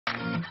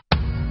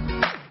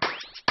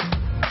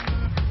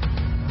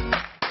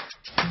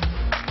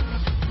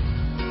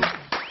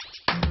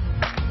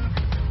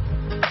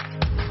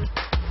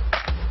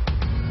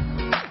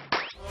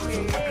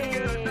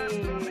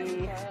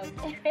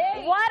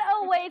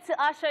great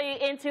to usher you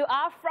into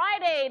our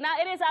Friday. Now,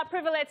 it is our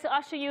privilege to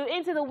usher you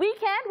into the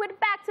weekend with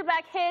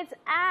back-to-back hits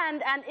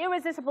and an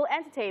irresistible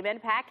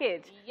entertainment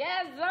package.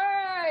 Yes,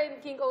 sir,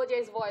 in King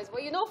OJ's voice.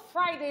 Well, you know,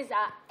 Fridays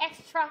are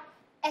extra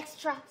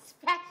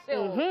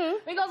special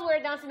because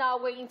we're dancing our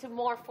way into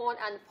more fun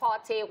and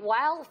party,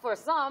 while for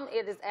some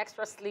it is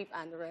extra sleep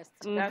and rest.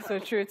 That's so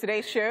true.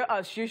 Today's show,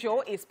 as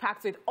usual, is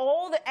packed with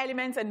all the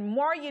elements and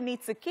more you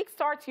need to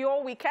kickstart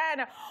your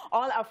weekend.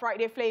 All our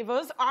Friday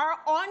flavors are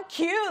on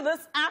cue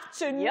this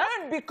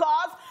afternoon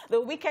because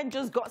the weekend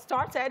just got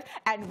started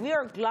and we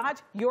are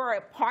glad you're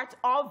a part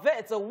of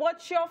it. So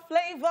what's your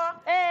flavor?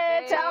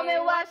 Hey, tell me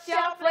what's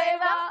your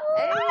flavor?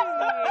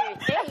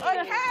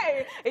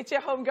 Okay, it's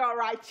your homegirl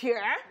right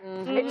here.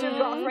 It's your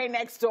girlfriend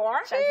next door.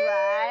 That's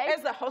right.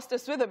 It's the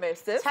hostess with the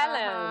misters.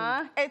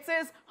 Hello. It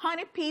is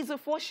honey peas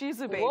for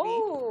shizu, baby.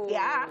 Whoa.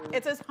 Yeah.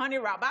 It is honey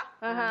rubber,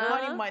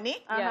 honey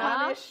money,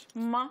 honey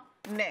shmoney.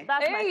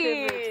 That's my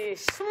favorite.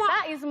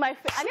 That is my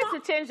favorite. I need to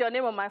change your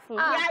name on my phone.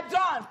 We are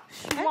done.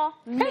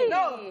 Shmoney.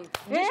 No,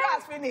 this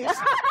has finished.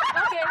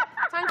 Okay,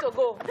 time to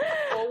go.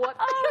 Or what?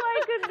 Oh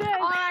my goodness.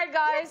 All right,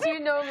 guys,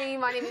 you know me.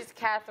 My name is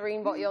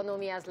Catherine, but you'll know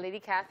me as Lady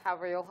Cat, have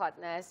real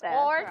hotness, That's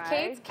or right.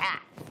 Kate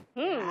Cat.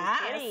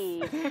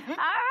 Kitty. All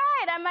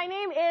right, and my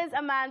name is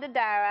Amanda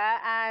Dara,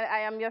 and I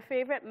am your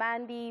favorite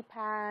Mandy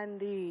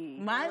Pandy.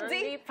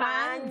 Mandy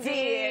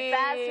Pandy.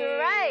 That's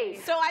right.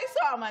 So I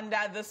saw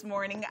Amanda this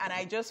morning, and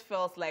I just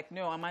felt like,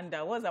 no,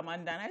 Amanda, what's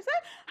Amanda? And I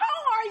said, how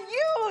are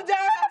you,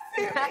 Dara?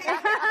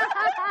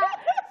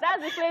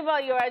 That's the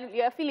flavor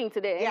you're feeling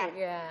today.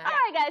 Yeah. All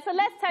right, guys, so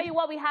let's tell you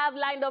what we have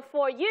lined up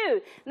for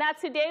you. Now,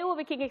 today we'll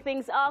be kicking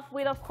things off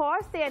with, of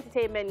course, the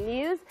entertainment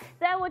news.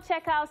 Then we'll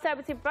check out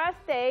celebrity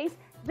birthdays.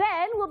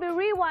 Then we'll be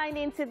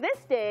rewinding to this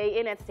day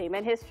in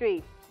entertainment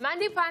history.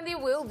 Mandy Pandy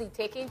will be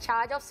taking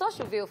charge of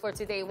Social View for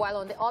today, while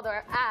on the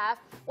other half,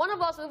 one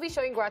of us will be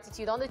showing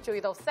gratitude on the Chew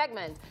It Off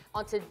segment.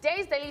 On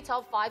today's Daily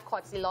Top 5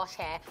 Courtesy Lush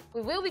Hair, we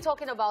will be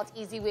talking about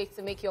easy ways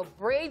to make your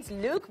braids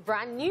look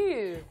brand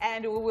new.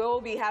 And we will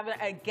be having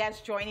a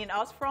guest joining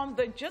us from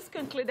the just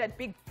concluded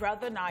Big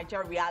Brother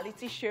Naija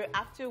reality show,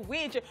 after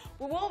which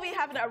we will be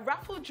having a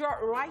raffle draw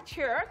right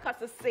here,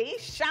 courtesy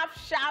Sharp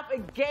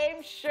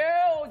Game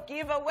Show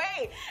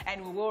giveaway.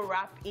 And we will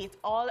wrap it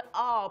all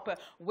up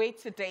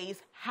with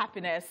today's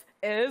Happiness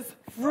is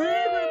Free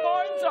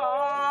reminder.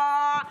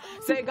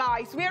 So,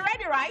 guys, we're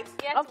ready, right?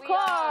 Yes, Of course.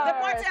 The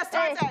party has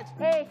started.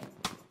 Hey.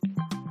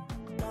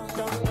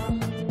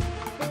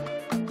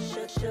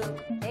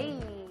 Hey,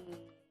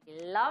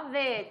 love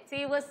it.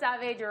 Tiwa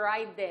Savage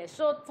right there.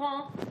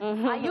 Shoton,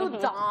 are you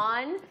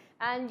done?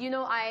 And, you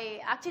know, I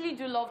actually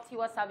do love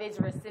Tiwa Savage's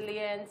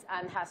resilience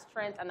and her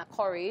strength and her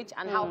courage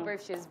and how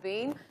brave she's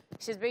been.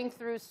 She's been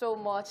through so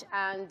much.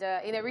 And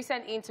in a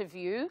recent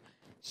interview,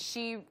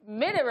 she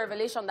made a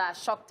revelation that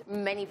shocked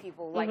many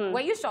people. Like, were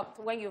you shocked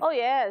when you... Oh,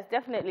 yes,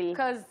 definitely.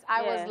 Because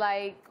I was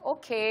like,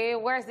 okay,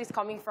 where is this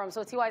coming from?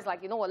 So Tiwa is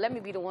like, you know what, let me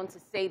be the one to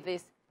say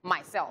this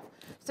myself.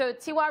 So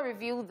Tiwa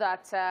revealed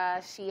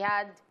that she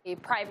had a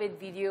private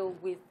video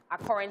with a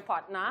current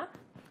partner.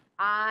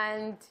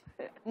 And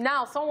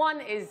now someone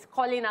is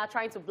calling her,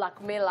 trying to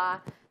blackmail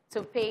her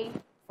to pay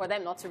for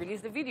them not to release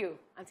the video.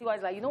 And Tiwa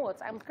is like, you know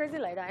what, I'm crazy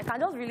like that. I can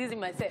just release it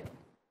myself.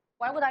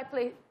 Why would I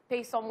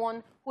pay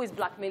someone who is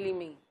blackmailing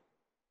me?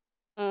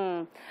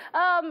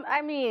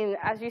 I mean,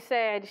 as you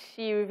said,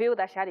 she revealed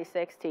that she had a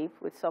sex tape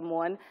with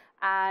someone,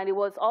 and it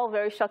was all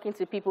very shocking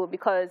to people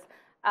because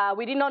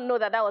we did not know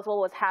that that was what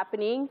was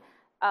happening.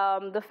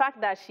 The fact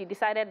that she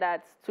decided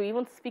that to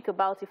even speak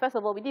about it, first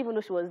of all, we didn't even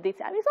know she was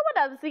dating. I mean, someone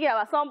that was speaking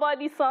about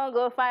somebody's song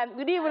or fine,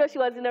 we didn't even know she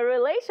was in a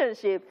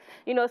relationship.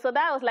 You know, so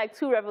that was like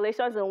two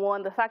revelations in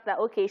one. The fact that,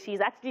 okay,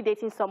 she's actually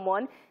dating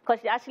someone, because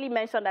she actually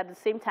mentioned at the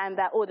same time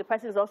that, oh, the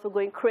person is also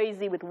going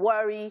crazy with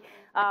worry,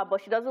 but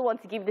she doesn't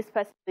want to give this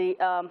person the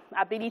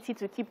ability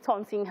to keep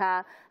taunting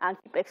her and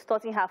keep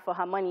extorting her for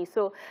her money.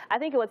 So I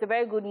think it was a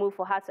very good move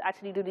for her to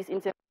actually do this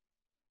interview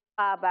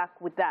back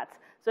with that.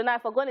 So now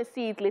if we're going to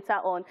see it later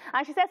on.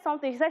 And she said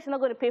something, she said she's not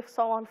going to pay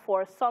someone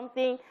for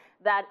something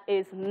that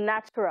is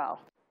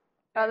natural.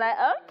 I was like,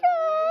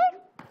 okay.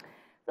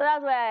 So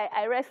that's why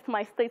I rest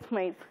my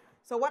statement.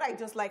 So what I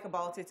just like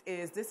about it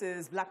is this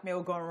is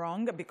blackmail gone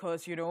wrong,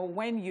 because, you know,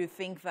 when you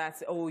think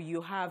that, oh,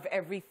 you have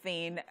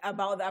everything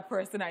about that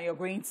person and you're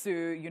going to,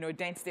 you know,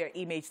 dent their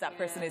image, that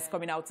person is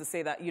coming out to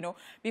say that, you know,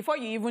 before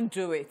you even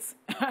do it,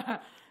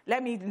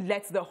 let me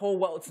let the whole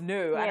world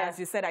know. And as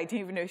you said, I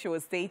didn't even know she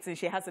was dating.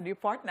 She has a new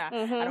partner.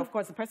 And, of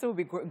course, the person will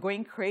be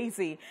going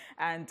crazy.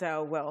 And,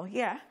 well,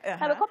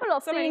 And a couple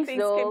of things,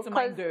 though, came to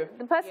mind, though.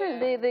 The person,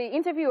 the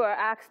interviewer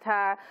asked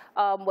her,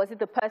 was it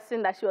the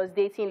person that she was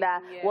dating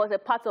that was a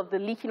part of the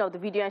leaking of the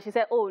video? And she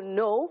said, oh,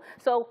 no.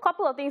 So a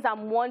couple of things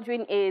I'm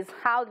wondering is,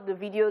 how did the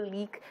video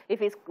leak?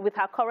 If it's with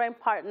her current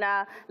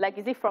partner, like,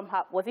 is it from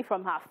her, was it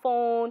from her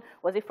phone?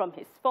 Was it from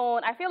his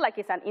phone? I feel like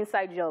it's an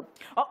inside job.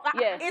 Oh,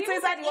 it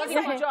is an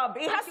inside job.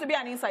 It has to be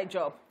an inside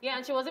job. Yeah,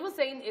 and she was even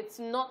saying it's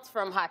not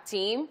from her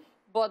team,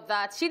 but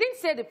that she didn't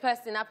say the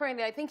person.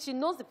 Apparently, I think she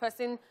knows the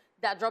person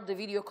that dropped the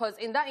video, because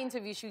in that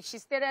interview, she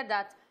stated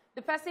that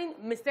the person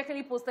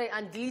mistakenly posted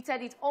and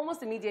deleted it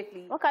almost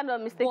immediately. What kind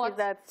of mistake is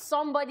that?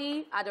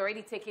 Somebody had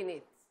already taken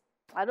it.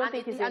 I don't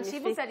think it's a mistake. And she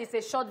even said it's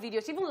a short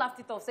video. She even laughed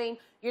it off, saying,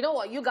 you know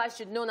what, you guys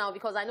should know now,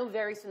 because I know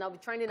very soon I'll be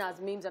trending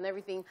as memes and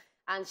everything.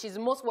 And she's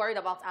most worried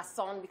about her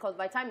son, because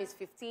by the time he's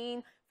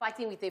 15,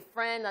 fighting with a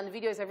friend, and the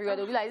video is everywhere,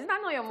 they'll be like, is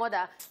that not your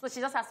mother? So she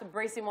just has to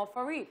brace him up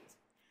for it.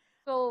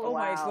 So, oh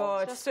my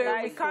God.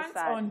 So we can't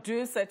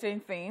undo certain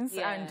things,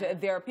 and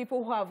there are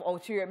people who have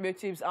ulterior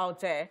motives out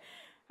there.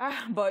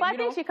 But I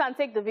think she can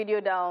take the video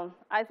down.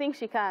 I think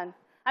she can.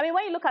 I mean,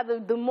 when you look at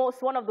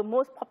one of the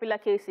most popular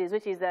cases,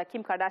 which is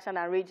Kim Kardashian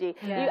and Ray J,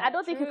 I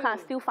don't think you can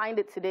still find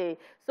it today.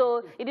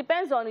 So it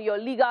depends on your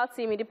legal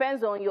team. It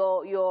depends on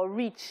your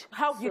reach.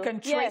 How you can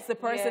trace the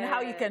person,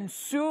 how you can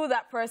sue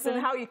that person,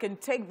 how you can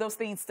take those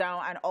things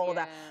down and all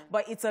that.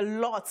 But it's a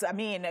lot. I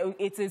mean,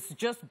 it is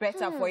just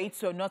better for it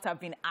to not have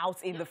been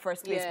out in the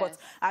first place. But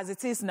as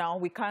it is now,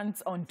 we can't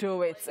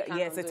undo it.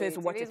 Yes, it is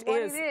what it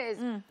is.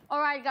 All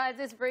right, guys,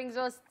 this brings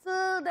us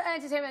to the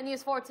entertainment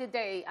news for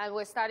today. And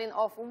we're starting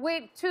off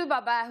with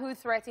Tubaba, who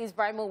threatens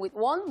Brimo with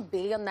 ₦1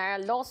 billion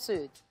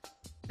lawsuit.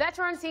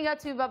 Veteran singer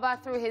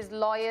Tubaba, through his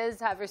lawyers,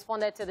 have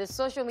responded to the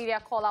social media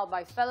call-out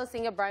by fellow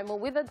singer Brimo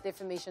with a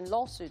defamation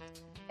lawsuit.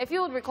 If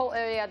you would recall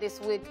earlier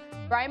this week,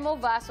 Brimo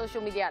via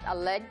social media had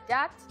alleged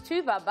that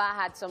Tubaba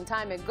had some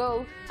time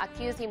ago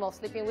accused him of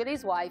sleeping with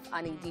his wife,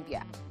 Annie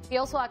Dibia. He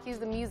also accused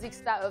the music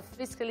star of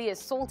physically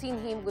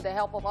assaulting him with the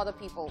help of other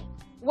people.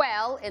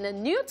 Well, in a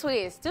new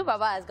twist,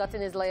 Tubaba has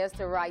gotten his lawyers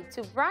to write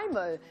to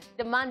Brimo,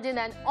 demanding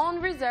an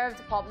unreserved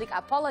public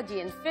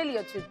apology, and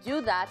failure to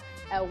do that,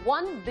 a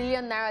 ₦1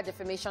 billion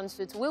defamation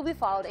suit will be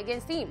filed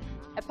against him.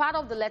 A part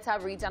of the letter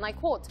reads, and I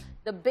quote,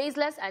 "The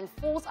baseless and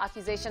false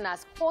accusation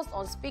has caused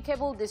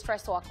unspeakable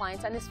distress to our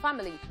client and his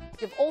family.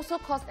 You've also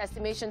caused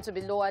estimation to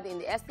be lowered in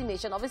the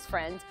estimation of his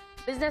friends,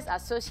 business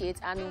associates,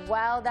 and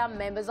wilder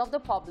members of the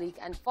public,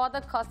 and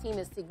further caused him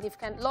a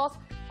significant loss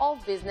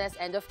of business,"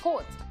 end of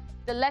quote.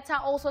 The letter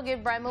also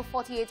gave Brimo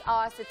 48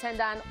 hours to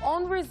tender an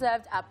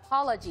unreserved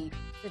apology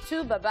to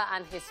Tubaba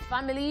and his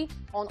family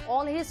on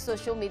all his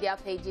social media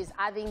pages,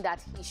 adding that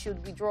he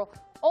should withdraw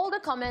all the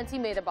comments he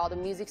made about the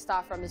music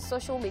star from his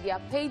social media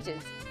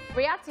pages.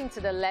 Reacting to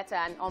the letter,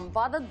 an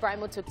unbothered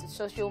Brimo took to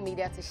social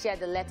media to share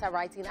the letter,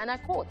 writing, and I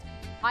quote,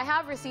 "I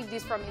have received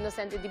this from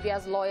Innocent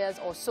Idibia's lawyers,"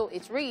 or so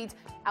it reads.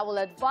 "I will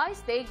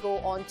advise they go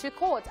on to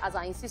court, as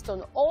I insist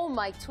on all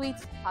my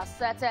tweets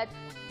asserted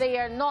they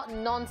are not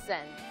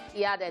nonsense."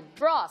 He added,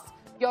 "Bros,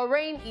 your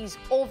reign is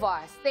over.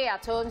 Stay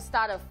at home,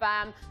 start a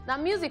farm. Now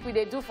music we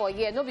they do for a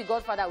year, no be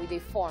Godfather we they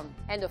form."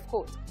 End of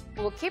quote.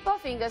 We'll keep our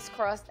fingers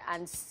crossed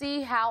and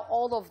see how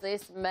all of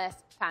this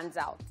mess pans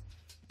out.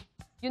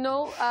 You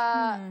know,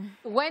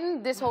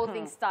 when this whole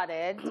thing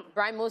started,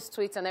 Brimo's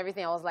tweets and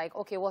everything, I was like,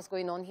 okay, what's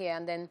going on here?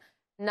 And then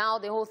now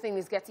the whole thing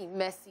is getting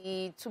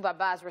messy.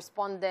 Tubaba has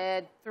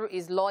responded through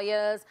his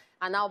lawyers,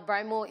 and now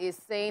Brimo is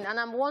saying, and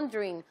I'm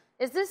wondering,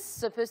 is this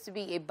supposed to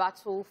be a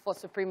battle for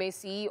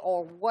supremacy,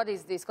 or what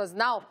is this? Because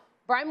now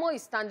Brimo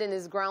is standing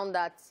his ground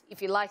that if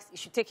he likes, he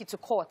should take it to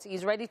court.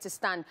 He's ready to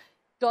stand.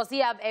 Does he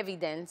have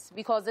evidence?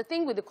 Because the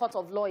thing with the court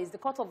of law is the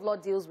court of law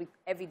deals with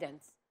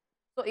evidence.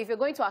 So if you're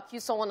going to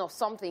accuse someone of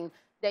something,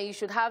 then you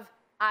should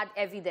add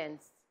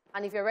evidence.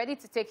 And if you're ready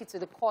to take it to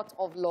the court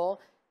of law,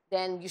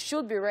 then you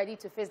should be ready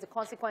to face the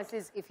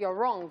consequences if you're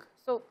wrong.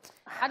 So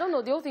I don't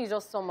know, the whole thing is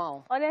just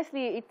somehow.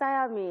 Honestly, it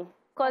tired me.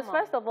 Because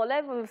first of all,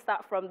 let's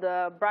start from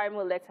the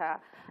Brimo letter.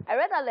 I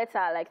read that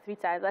letter like 3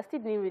 times. I still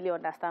didn't really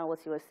understand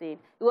what he was saying.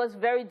 It was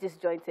very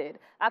disjointed.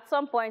 At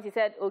some point, he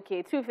said,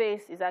 okay,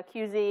 Two-Face is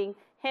accusing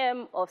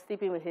him of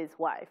sleeping with his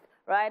wife,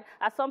 right?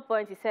 At some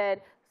point, he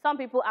said, some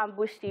people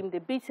ambushed him, they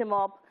beat him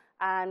up,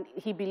 and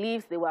he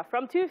believes they were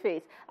from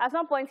Two-Face. At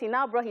some point, he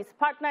now brought his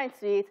partner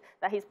into it,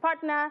 that his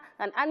partner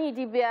and Annie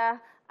Dibia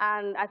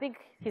and I think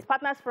his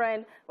partner's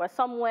friend were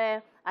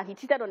somewhere, and he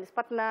cheated on his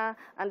partner,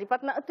 and the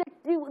partner,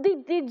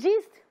 the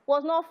gist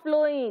was not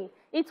flowing.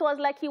 It was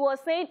like he was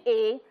saying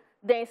A,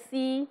 then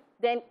C,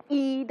 then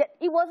E.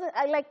 It wasn't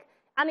like,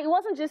 and it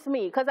wasn't just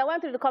me, because I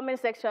went through the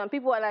comment section, and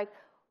people were like,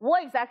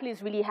 what exactly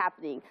is really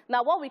happening?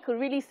 Now, what we could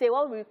really say,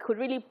 what we could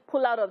really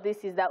pull out of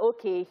this is that,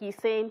 okay, he's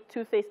saying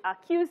Two-Face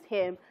accused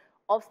him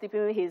of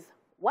sleeping with his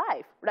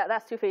wife.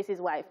 That's Two-Face's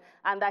wife,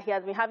 and that he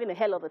has been having a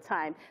hell of a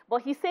time.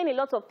 But he's saying a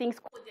lot of things.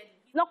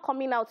 He's not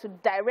coming out to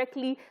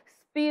directly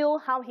spill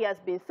how he has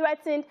been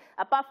threatened,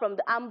 apart from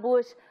the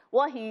ambush,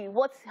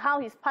 how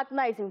his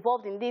partner is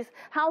involved in this,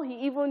 how he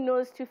even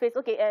knows Two-Face.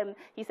 Okay,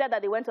 he said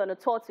that they went on a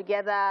tour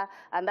together,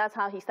 and that's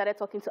how he started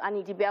talking to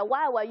Annie Dibia.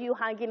 Why were you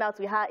hanging out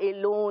with her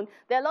alone?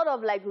 There are a lot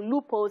of like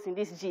loopholes in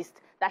this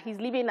gist that he's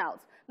leaving out.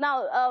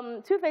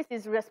 Now, Two-Face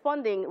is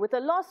responding with a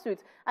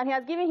lawsuit, and he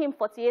has given him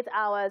 48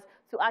 hours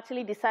to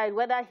actually decide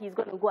whether he's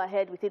going to go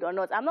ahead with it or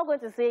not. I'm not going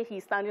to say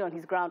he's standing on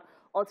his ground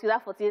until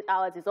that 48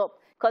 hours is up,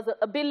 because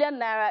 ₦1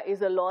 billion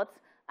is a lot,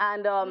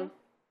 and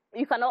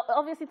you can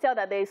obviously tell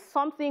that there is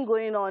something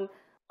going on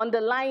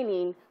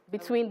underlining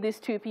between these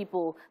two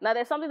people. Now,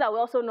 there's something that we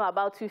also know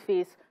about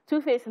Two-Face.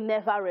 Two-Face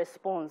never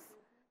responds.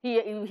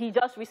 He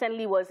just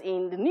recently was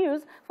in the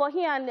news for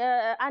he and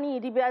Annie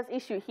Idibia's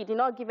issue. He did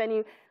not give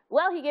any.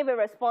 Well, he gave a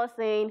response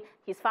saying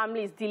his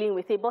family is dealing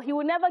with it, but he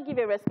would never give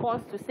a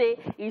response to say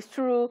it's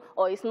true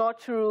or it's not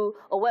true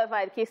or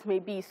whatever the case may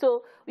be.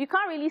 So we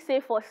can't really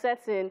say for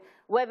certain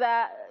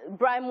whether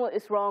Brimo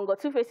is wrong or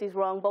Two-Face is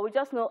wrong, but we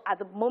just know at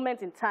the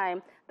moment in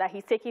time that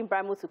he's taking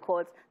Brimo to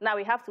court. Now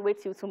we have to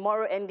wait till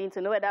tomorrow ending to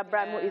know whether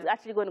Brimo is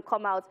actually going to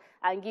come out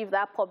and give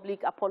that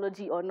public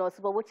apology or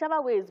not. But whichever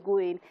way it's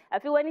going, I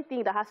feel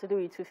anything that has to do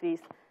with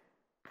Two-Face,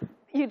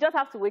 you just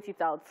have to wait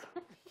it out.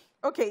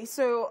 Okay,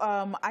 so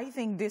I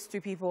think these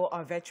two people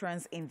are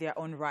veterans in their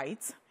own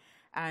right.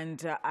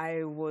 And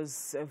I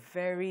was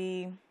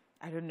very,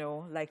 I don't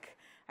know, like,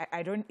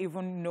 I don't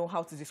even know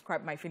how to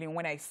describe my feeling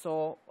when I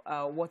saw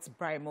what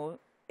Brimo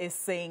is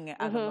saying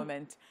at the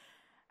moment.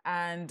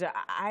 And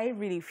I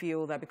really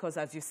feel that because,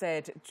 as you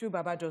said,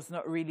 Baba does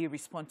not really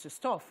respond to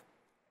stuff.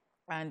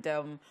 And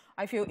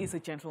I feel he's a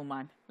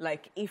gentleman.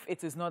 Like, if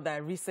it is not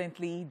that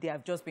recently they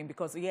have just been,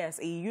 because, yes,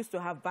 he used to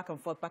have back and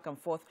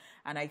forth.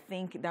 And I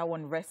think that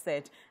one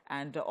rested.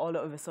 And all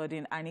of a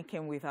sudden, Annie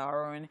came with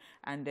her own.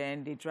 And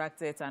then they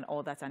dragged it and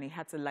all that. And he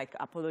had to, like,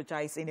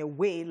 apologize in a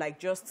way, like,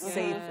 just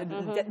say,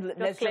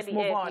 let's just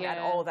move on and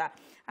all that.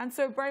 And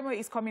so Brimo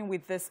is coming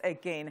with this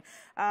again.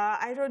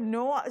 I don't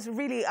know.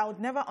 Really, I would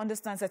never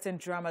understand certain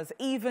dramas,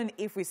 even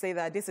if we say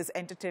that this is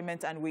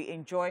entertainment and we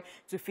enjoy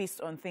to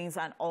feast on things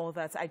and all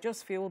that. I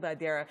just feel that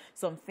there are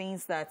some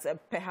things that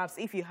perhaps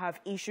if you have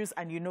issues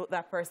and you know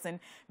that person,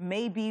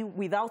 maybe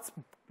without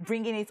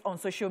bringing it on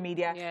social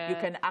media, you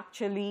can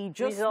actually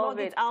just log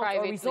it out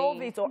privately, or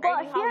resolve it, or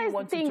anyhow you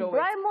want to do it.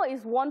 Brimo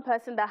is one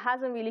person that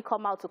hasn't really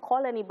come out to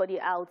call anybody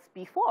out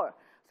before.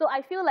 So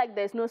I feel like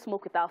there's no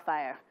smoke without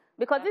fire.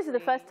 Because this is the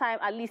first time,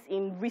 at least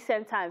in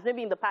recent times,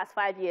 maybe in the past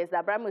 5 years,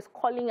 that Brimo is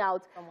calling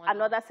out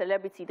another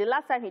celebrity. The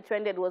last time he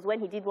trended was when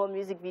he did one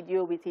music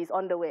video with his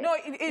underwear. No,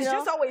 it's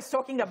just always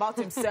talking about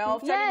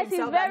himself, telling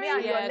himself that me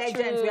and your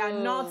legends, we are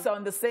not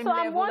on the same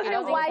level. So I'm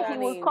wondering why he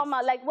would come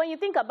out. Like, when you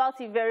think about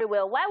it very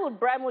well, why would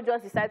Brimo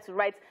just decide to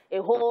write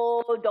a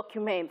whole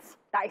document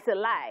that is a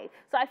lie?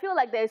 So I feel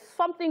like there's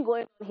something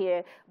going on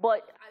here,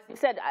 but as you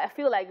said, I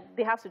feel like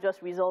they have to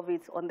just resolve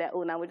it on their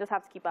own, and we just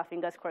have to keep our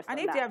fingers crossed. And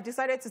if they have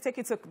decided to take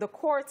it to the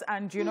court,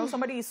 and you know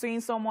somebody is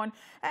suing someone,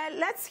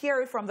 let's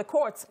hear it from the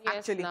courts.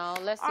 Actually, now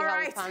let's see how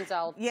it pans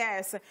out.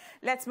 Yes,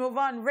 let's move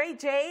on. Ray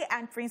J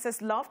and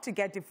Princess Love to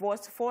get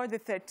divorced for the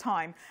third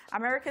time.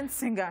 American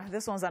singer,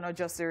 this ones are not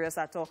just serious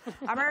at all.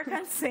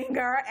 American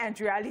singer and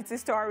reality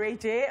star Ray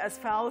J has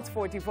filed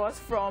for divorce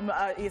from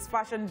his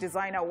fashion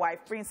designer wife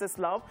Princess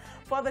Love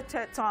for the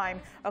third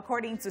time.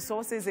 According to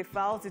sources, he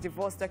filed a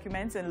divorce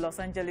document in Los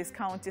Angeles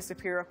County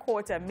Superior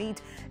Court amid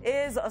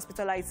his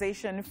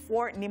hospitalization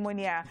for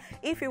pneumonia.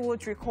 If you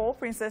would recall,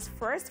 Princess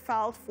first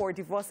filed for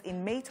divorce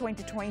in May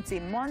 2020,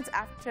 months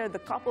after the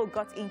couple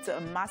got into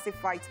a massive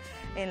fight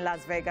in Las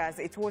Vegas.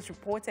 It was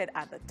reported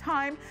at the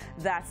time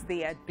that they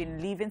had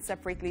been living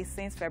separately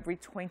since February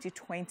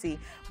 2020,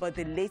 but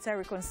they later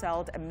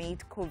reconciled amid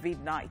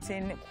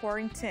COVID-19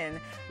 quarantine.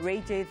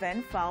 Ray J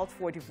then filed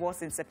for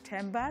divorce in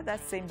September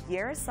that same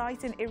year,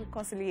 citing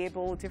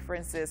irreconcilable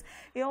differences.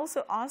 He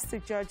also asked the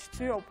judge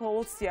to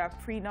uphold their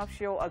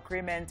prenuptial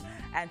agreement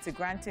and to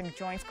grant him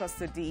joint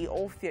custody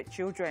of their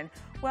children.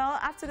 Well,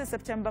 after the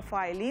September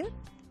filing,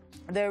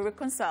 they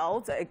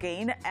reconciled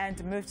again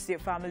and moved their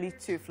family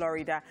to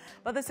Florida.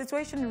 But the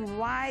situation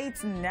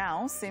right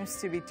now seems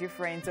to be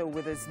different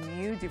with this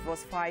new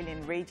divorce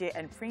filing. Ray J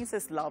and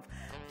Princess Love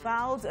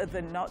tied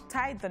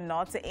the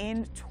knot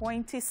in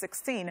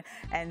 2016,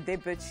 and they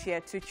both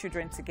share 2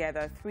 children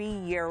together,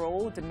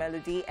 3-year-old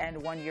Melody and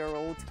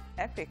 1-year-old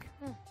Epic.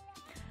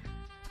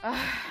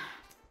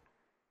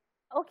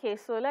 Okay,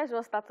 so let's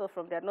just start off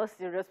from there. Not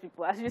serious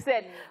people, as you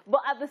said.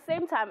 But at the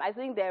same time, I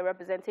think they're a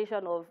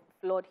representation of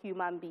flawed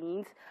human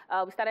beings.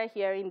 We started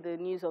hearing the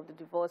news of the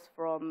divorce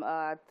from,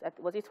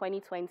 was it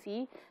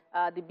 2020?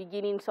 The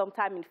beginning,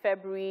 sometime in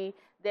February.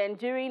 Then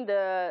during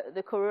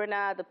the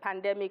corona, the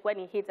pandemic, when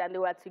it hit and they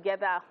were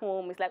together at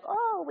home, it's like,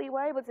 oh, we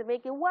were able to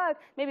make it work.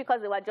 Maybe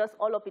because they were just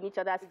all up in each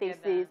other's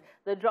faces.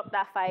 They dropped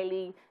that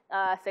filing.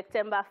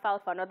 September,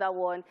 filed for another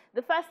one.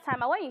 The first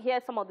time, and when you hear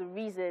some of the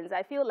reasons,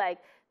 I feel like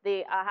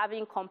they are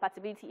having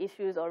compatibility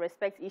issues or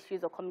respect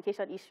issues or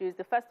communication issues.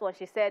 The first one,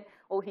 she said,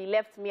 oh, he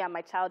left me and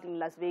my child in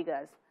Las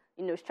Vegas,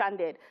 you know,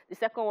 stranded. The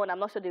second one, I'm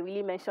not sure they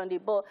really mentioned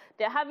it, but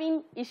they're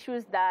having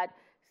issues that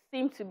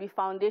seem to be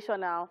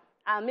foundational,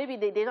 and maybe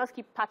they just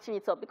keep patching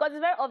it up, because it's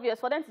very obvious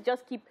for them to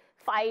just keep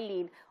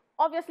filing.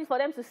 Obviously, for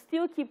them to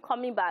still keep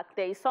coming back,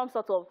 there is some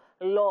sort of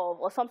love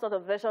or some sort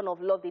of version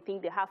of love they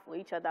think they have for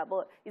each other,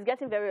 but it's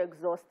getting very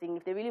exhausting.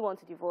 If they really want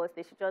to divorce,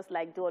 they should just,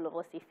 like, do all of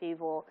us a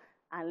favor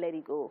and let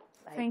it go.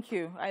 Like. Thank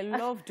you. I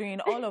love doing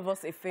all of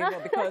us a favor,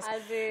 because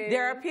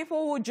there are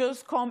people who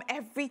just come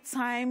every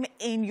time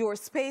in your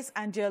space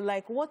and you're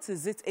like, what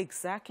is it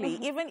exactly?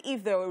 Even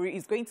if there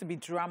is going to be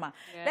drama,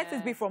 let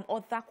it be from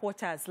other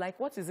quarters.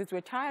 Like, what is it?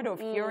 We're tired of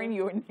hearing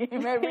your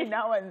name every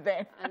now and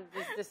then. And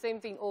it's the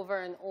same thing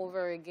over and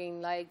over again.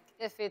 Like,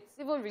 if it's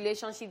even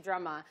relationship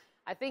drama,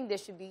 I think they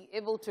should be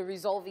able to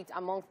resolve it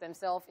amongst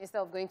themselves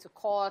instead of going to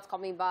court,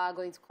 coming back,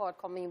 going to court,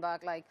 coming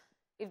back. Like,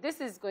 if this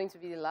is going to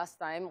be the last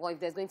time, or if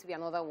there's going to be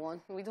another one,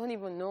 we don't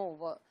even know.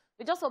 But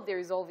we just hope they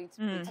resolve it.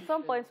 At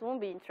some point, we won't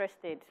be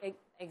interested.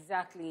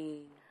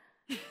 Exactly.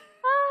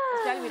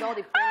 Especially with all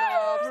the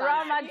prenups.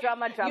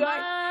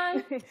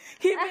 Drama.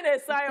 Keeping a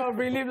sigh of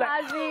relief.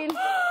 Like, As in...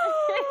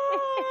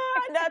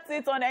 That's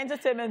it on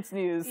entertainment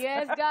news.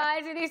 Yes,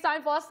 guys, it is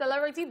time for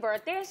celebrity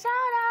birthday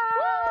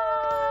shout-out.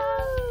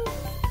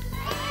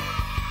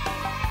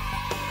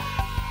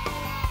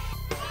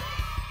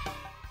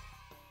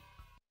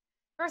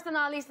 First on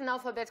our list in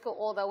alphabetical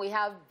order, we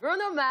have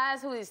Bruno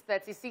Mars, who is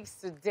 36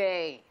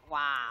 today.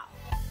 Wow.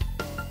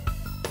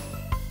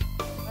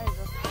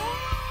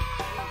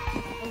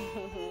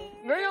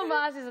 Bruno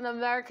Mars is an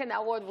American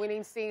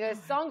award-winning singer,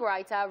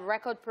 songwriter,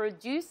 record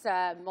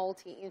producer,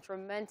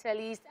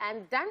 multi-instrumentalist,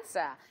 and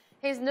dancer.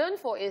 He's known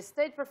for his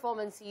stage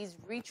performances,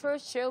 retro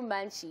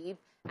showmanship,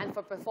 and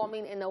for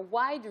performing in a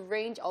wide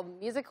range of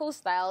musical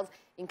styles,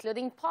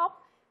 including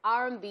pop,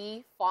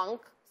 R&B,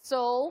 funk,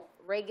 soul,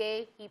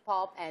 reggae,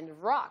 hip-hop, and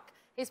rock.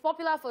 He's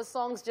popular for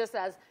songs just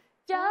as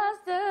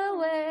 "Just the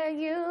Way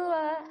You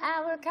Are,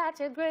 I Will Catch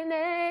a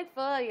Grenade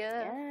for You."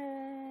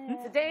 Yeah.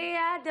 Today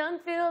I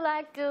don't feel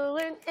like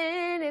doing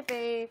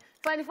anything.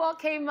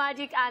 24K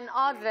Magic and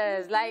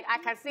others. Like, I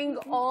can sing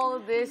all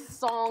these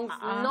songs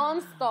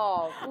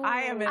non-stop.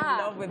 I am in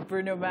love with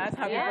Bruno Mars.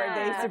 Happy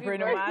birthday to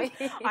Bruno Mars.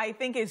 I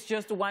think it's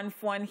just one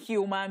fun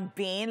human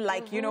being.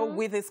 Like, you know,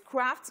 with his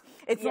craft,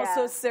 it's not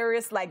so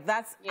serious like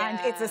that. And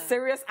it's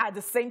serious at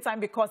the same time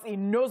because he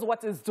knows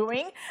what he's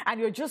doing. And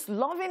you're just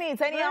loving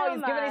it. Anyhow,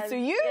 he's giving it to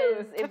you.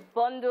 It's a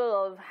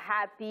bundle of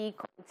happy,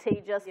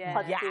 contagious,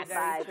 positive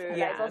vibes.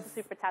 He's also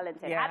super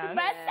talented. Happy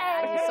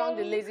birthday! And his song,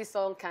 The Lazy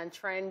Song, can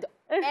trend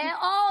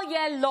all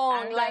year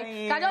long. Like,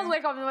 can I just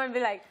wake up in the morning and be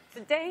like,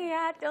 today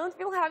I don't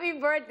feel happy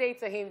birthday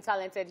to him,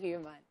 talented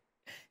human.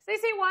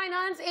 Stacey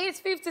Winans is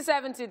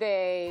 57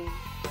 today.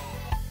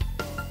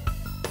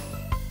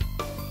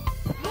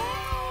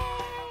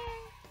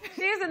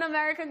 She is an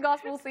American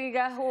gospel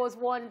singer who has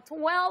won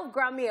 12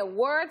 Grammy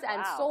Awards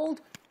and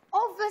sold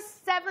over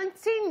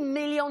 17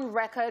 million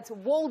records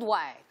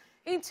worldwide.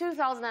 In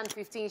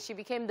 2015, she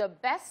became the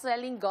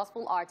best-selling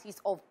gospel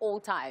artist of all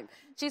time.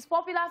 She's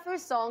popular for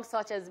songs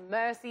such as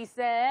Mercy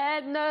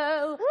Said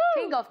No,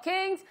 King of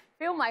Kings,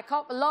 Fill My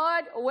Cup,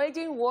 Lord,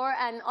 Waging War,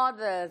 and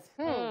others.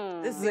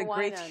 This is a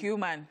great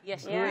human.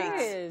 Yes, she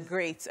is.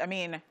 Great. I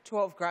mean,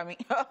 12 Grammy.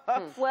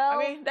 Well,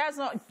 I mean, that's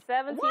not...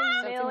 17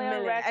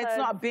 million records. It's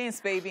not beans,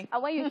 baby.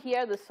 And when you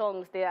hear the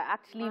songs, they are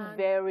actually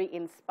very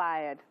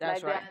inspired.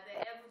 That's right.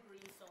 They're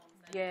evergreen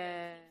songs.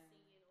 Yeah.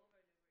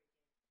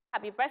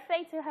 Happy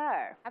birthday to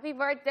her. Happy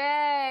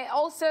birthday.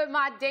 Also,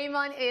 Matt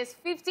Damon is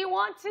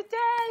 51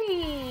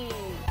 today.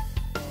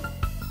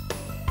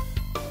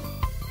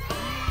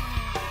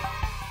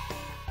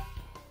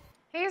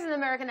 He's an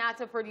American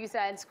actor, producer,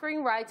 and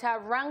screenwriter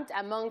ranked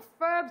among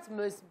Forbes'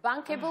 most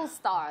bankable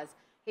stars.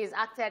 He's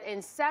acted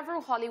in several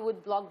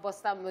Hollywood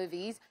blockbuster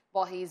movies,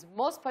 but he's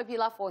most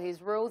popular for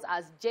his roles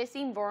as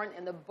Jason Bourne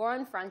in the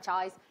Bourne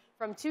franchise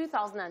from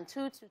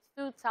 2002 to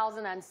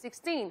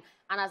 2016,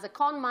 and as a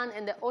con man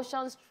in the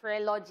Ocean's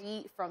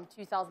trilogy from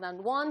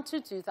 2001 to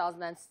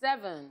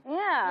 2007.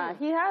 Yeah,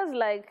 he has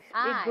like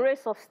a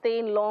grace of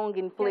staying long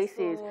in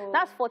places.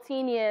 That's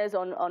 14 years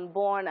on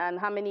Bourne, and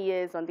how many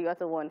years on the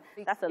other one?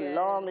 That's a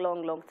long,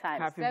 long, long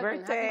time. Happy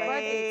birthday. Happy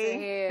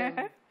birthday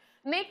to him.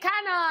 Nick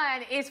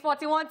Cannon is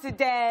 41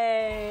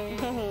 today.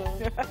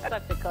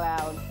 Such a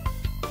clown.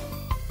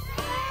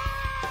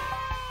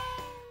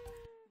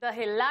 The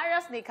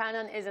hilarious Nick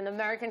Cannon is an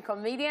American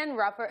comedian,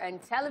 rapper,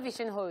 and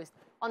television host.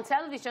 On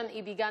television,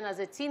 he began as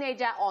a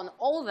teenager on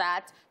All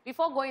That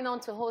before going on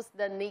to host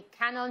the Nick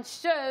Cannon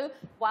Show,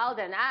 Wild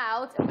and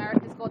Out,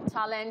 America's Got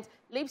Talent,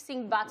 Lip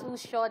Sync Battle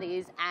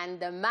Shorties,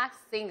 and The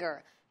Masked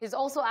Singer. He's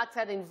also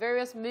acted in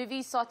various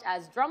movies such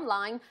as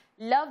Drumline,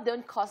 Love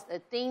Don't Cost a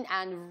Thing,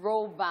 and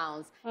Roll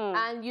Bounce.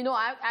 And, you know,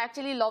 I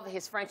actually love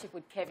his friendship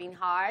with Kevin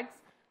Hart,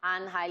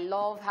 and I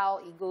love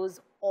how he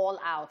goes all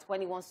out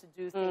when he wants to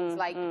do things.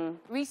 Like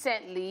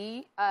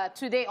recently,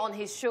 today on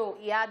his show,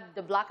 he had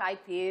the Black Eyed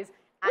Peas,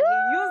 and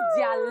he used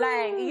their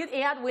line.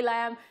 He had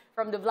Will.i.am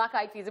from the Black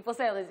Eyed Peas. He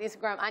posted on his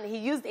Instagram, and he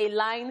used a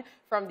line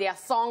from their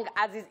song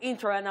as his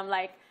intro, and I'm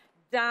like,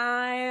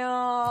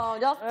 damn,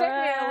 just take me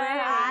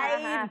away.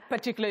 I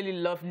particularly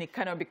love Nick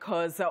Cannon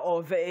because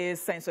of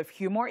his sense of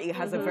humor. He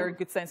has a very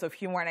good sense of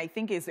humor, and I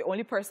think he's the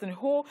only person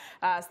who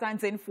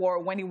stands in for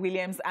Wendy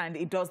Williams, and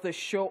he does the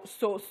show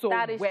so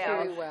That is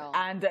well. very well.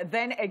 And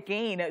then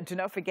again, do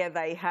not forget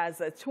that he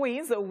has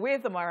twins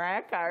with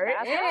Mariah Carey.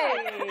 I mean,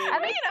 a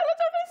lot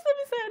of things to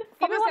be said.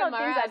 For me, one of the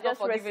things I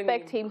just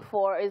respect him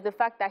for is the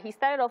fact that he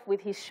started off with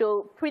his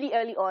show pretty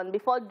early on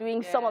before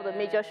doing some of the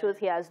major shows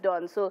he has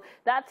done. So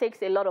that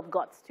takes a lot of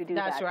guts to do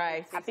that. That's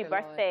right. Happy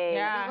birthday.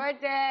 Yeah. Happy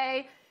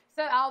birthday.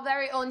 So our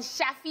very own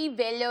Shafi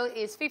Bello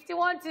is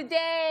 51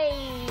 today.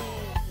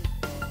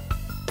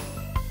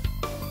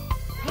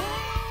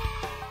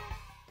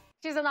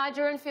 She's a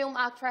Nigerian film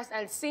actress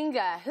and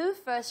singer who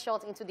first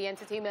shot into the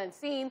entertainment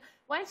scene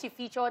when she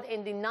featured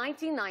in the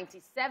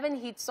 1997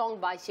 hit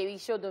song by Seyi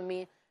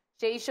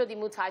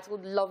Sodimu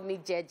titled Love Me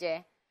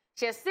Jeje.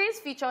 She has since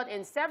featured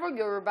in several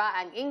Yoruba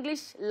and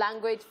English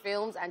language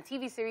films and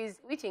TV series,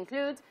 which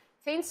include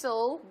Teen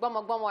Soul,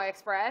 Gbomo Gbomo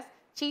Express,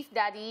 Chief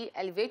Daddy,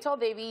 Elevator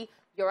Baby,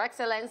 Your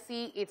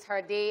Excellency, It's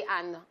Her Day,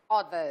 and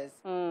others.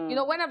 You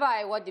know, whenever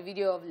I watch the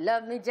video of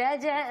Love Me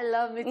Jeje,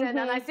 Love Me Jeje, and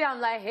I see, I'm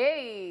like,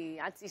 hey,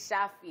 Auntie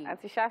Shafi.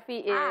 Auntie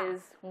Shafi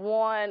is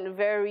one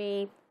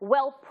very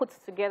well put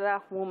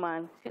together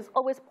woman. She's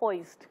always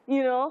poised,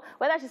 you know,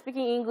 whether she's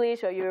speaking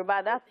English or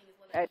Yoruba, that thing is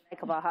what I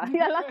like about her.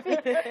 You're laughing.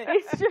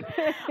 It's true.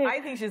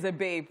 I think she's a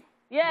babe.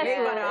 Yes,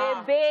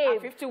 a babe.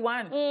 At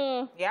 51.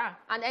 Yeah.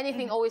 And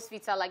anything always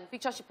fits her. Like the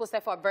picture she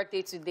posted for her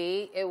birthday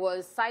today, it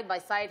was side by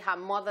side her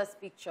mother's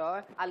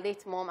picture, her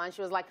late mom, and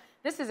she was like,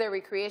 this is a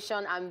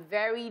recreation. I'm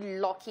very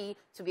lucky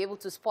to be able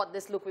to spot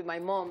this look with my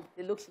mom,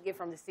 the look she gave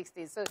from the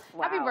 60s. So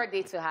happy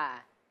birthday to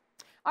her.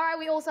 All right,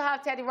 we also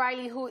have Teddy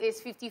Riley, who is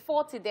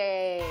 54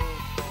 today.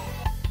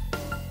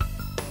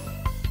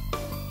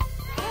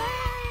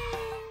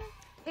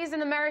 He's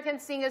an American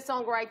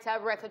singer-songwriter,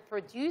 record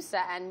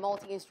producer, and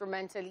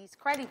multi-instrumentalist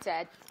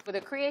credited for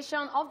the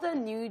creation of the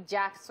new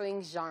jack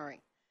swing genre.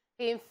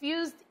 He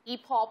infused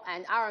hip-hop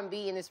and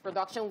R&B in his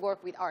production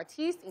work with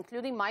artists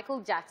including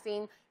Michael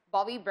Jackson,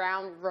 Bobby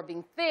Brown,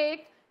 Robin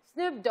Thicke,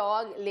 Snoop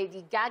Dogg,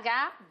 Lady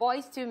Gaga,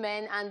 Boyz II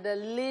Men, and the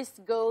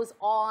list goes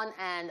on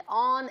and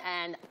on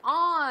and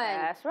on.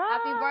 That's right.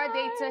 Happy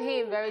birthday to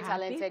him. Very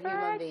talented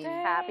human being.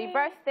 Happy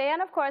birthday.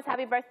 And of course,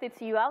 happy birthday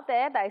to you out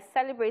there that is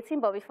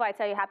celebrating. But before I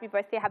tell you happy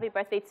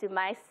birthday to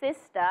my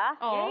sister,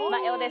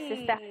 my eldest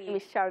sister,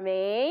 Miss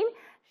Charmaine.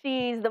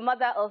 She's the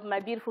mother of my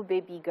beautiful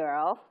baby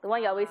girl, the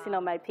one you're always seeing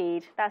on my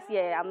page. That's,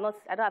 I don't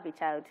have a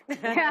child.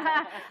 Happy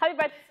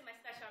birthday to my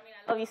sister Charmaine.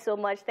 I love you so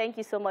much. Thank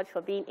you so much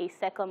for being a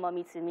second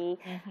mommy to me.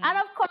 And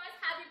of course,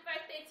 happy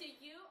birthday to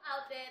you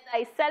out there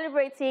that is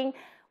celebrating.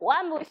 Well,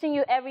 I'm wishing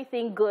you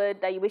everything good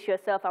that you wish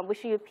yourself. I'm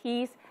wishing you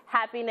peace,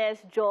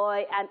 happiness,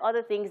 joy, and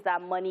other things that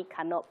money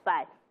cannot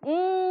buy.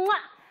 Mwah!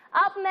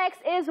 Up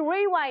next is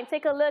Rewind.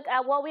 Take a look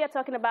at what we are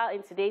talking about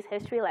in today's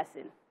history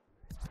lesson.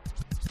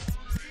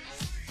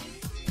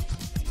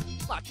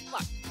 Watch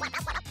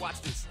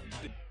this.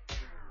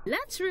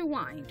 Let's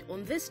rewind.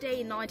 On this day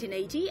in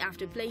 1980,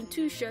 after playing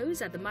 2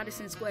 shows at the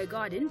Madison Square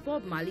Garden,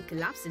 Bob Marley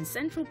collapsed in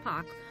Central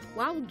Park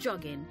while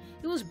jogging.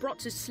 He was brought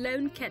to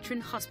Sloan Kettering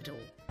Hospital.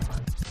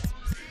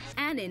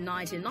 And in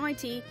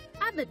 1990,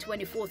 at the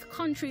 24th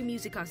Country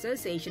Music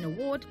Association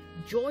Award,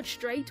 George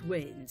Strait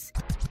wins.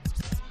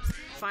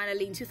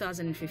 Finally, in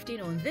 2015,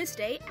 on this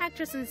day,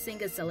 actress and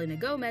singer Selena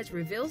Gomez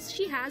reveals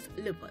she has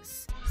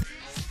lupus.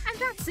 And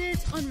that's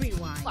it on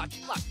Rewind.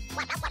 Watch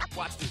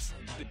this.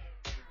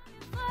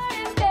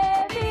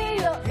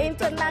 Baby, you're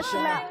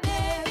international.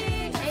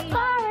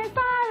 Foreign,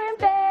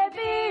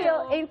 baby,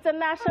 you're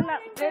international.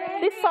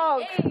 This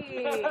song,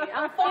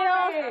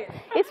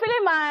 it's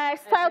really my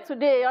style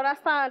today. You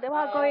understand?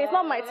 It's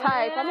not my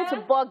type. I'm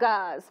into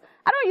buggers.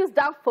 I don't use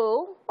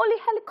Danfo, only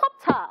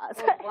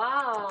helicopters. Oh,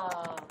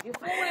 wow, you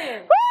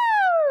win.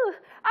 Woo!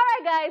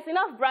 All right, guys,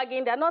 enough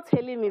bragging. They're not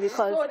telling me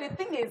because... So the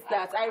thing is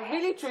that I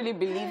really truly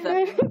believe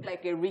that you look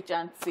like a rich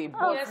auntie.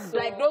 Yes,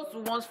 like those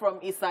ones from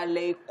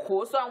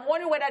Isaleko. So I'm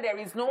wondering whether there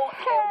is no going.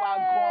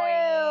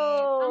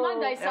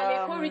 Amanda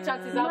Isaleko, rich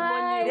aunties have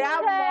money. They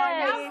have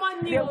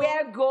money. They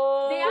wear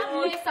gold. They have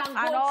lace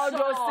and all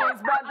those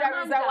things. But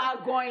there is a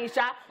going.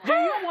 Do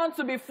you want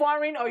to be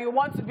foreign or you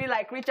want to be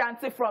like rich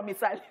auntie from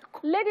Isaleko?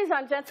 Ladies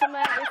and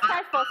gentlemen, it's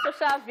time for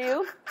Social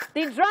View.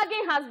 The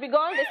dragging has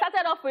begun. They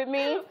started off with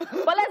me.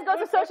 But let's go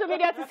to social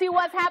media to see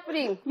what's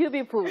happening. You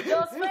people. It's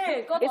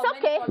okay.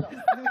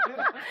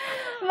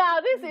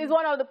 Now, this is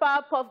one of the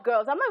Powerpuff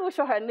Girls. I'm not even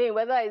sure her name,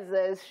 whether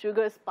it's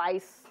Sugar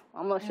Spice.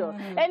 I'm not sure.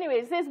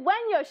 Anyways, it says,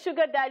 when your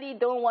sugar daddy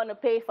don't want to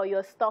pay for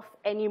your stuff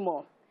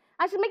anymore.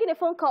 And she's making a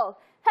phone call.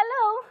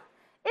 Hello,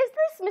 is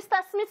this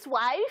Mr. Smith's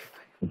wife?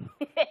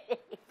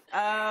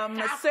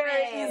 Sir,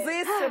 is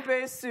this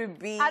supposed to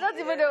be... I don't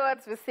even know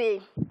what to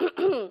say.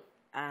 So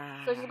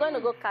she's going to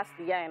go cast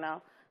the guy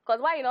now.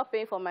 Because why are you not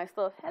paying for my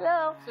stuff?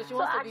 Hello. So she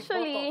wants to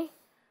actually,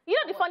 you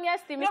know the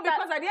funniest thing? No,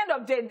 because at the end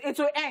of the day, it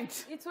will end.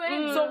 It will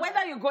end. So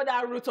whether you go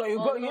that route or you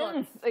go...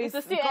 it's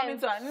still coming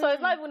to an... So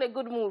it's not even a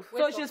good move.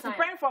 So she's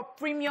preparing for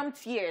premium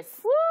tiers.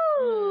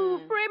 Woo!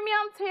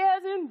 Premium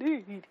tiers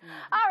indeed.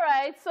 All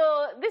right,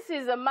 so this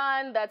is a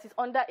man that is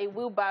under a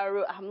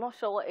wheelbarrow. I'm not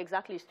sure what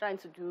exactly he's trying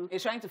to do.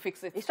 He's trying to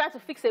fix it. He's trying to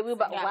fix a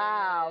wheelbarrow. Yeah.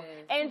 Wow.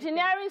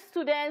 Engineering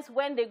students,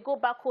 when they go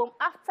back home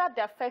after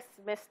their first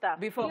semester.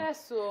 Before.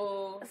 Yes,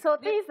 so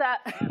things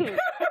that... See, you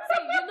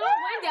know,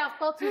 when they have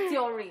taught you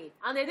theory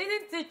and they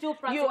didn't teach you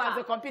practical. You as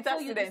a computer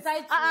student. You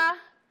decide to...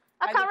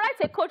 I can write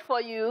a code for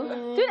you.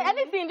 Do you need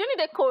anything? Do you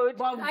need a code?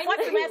 But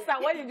what semester?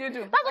 What did you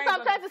do? That's what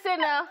I'm trying to say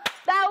now.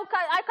 That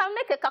I can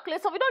make a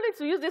calculator. So we don't need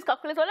to use this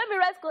calculator. Let me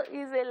write code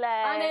easy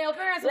like. And then your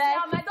parents will say,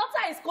 oh, my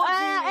daughter is coding.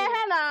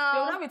 They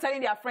will not be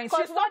telling their friends.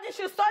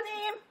 She's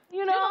studying.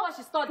 You know what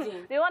she's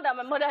studying? The one that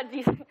my mother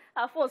did,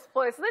 her phone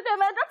spoiled. So they say,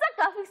 my daughter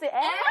can fix it.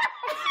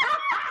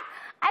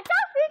 I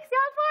can't fix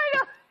your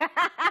phone.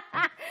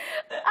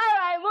 All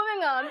right,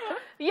 moving on.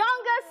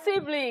 Younger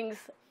siblings.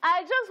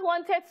 I just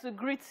wanted to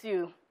greet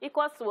you.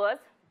 Equals to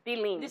what?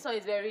 Billing. This one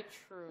is very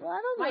true. Well,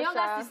 I don't know, my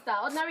younger sister,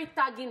 ordinary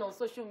tagging on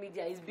social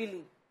media is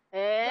billing.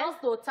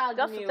 Just to tag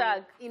me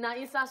in an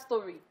Insta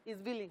story is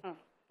billing.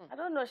 I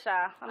don't know,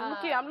 Sha.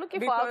 I'm looking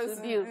for how to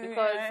build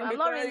because I'm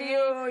not really.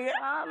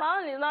 My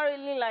own is not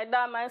really like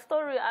that. My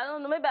story, I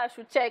don't know. Maybe I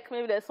should check.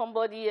 Maybe there's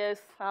somebody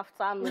else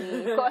after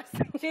me. Because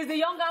she's the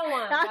younger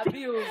one. That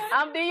builds.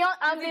 I'm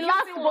the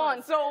last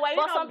born. So why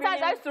but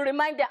sometimes I have to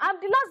remind them I'm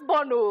the last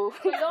born. Oh,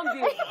 so you don't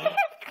build.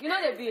 You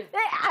know they build.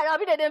 I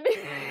be the build.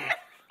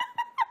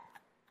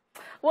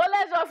 Well,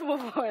 let's just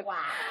move on. Wow.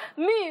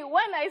 Me,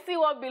 when I see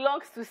what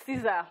belongs to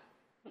Caesar.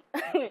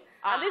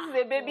 And this is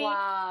a baby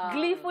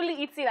gleefully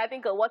eating, I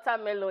think, a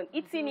watermelon,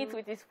 eating it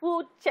with his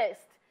full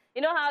chest.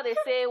 You know how they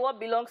say what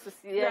belongs to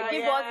Caesar?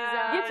 Give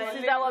to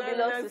Caesar what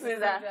belongs to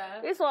Caesar.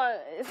 This one,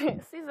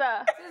 Caesar.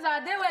 Caesar,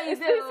 they were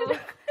Caesar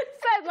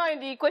is not in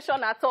the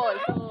equation at all.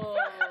 Oh.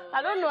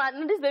 I don't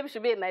know. This baby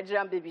should be a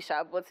Nigerian baby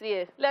shark, but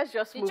yeah, let's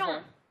just move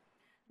on.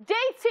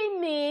 Dating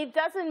me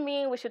doesn't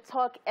mean we should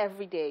talk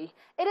every day.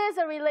 It is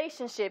a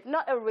relationship,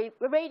 not a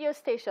radio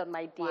station,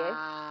 my dear.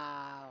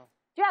 Wow.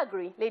 Do you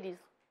agree, ladies?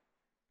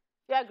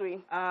 Do you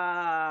agree?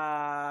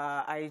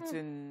 I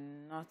do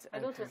not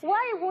agree.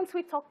 Why won't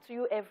we talk to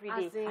you every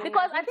day?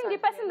 Because I think the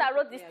person that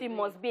wrote this thing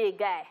must be a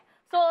guy.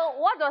 So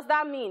what does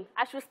that mean?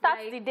 I should start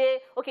the day,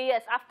 okay,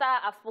 yes, after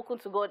I've spoken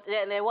to God,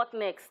 then what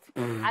next?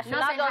 I should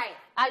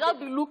I just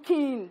be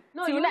looking.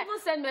 No, you even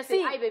send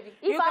message, hi baby.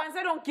 You can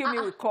say don't kill me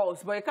with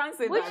calls, but you can't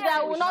say which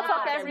that. I will not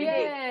talk every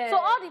day. So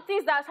all the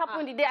things that happen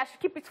in the day, I should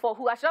keep it for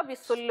who? I should not be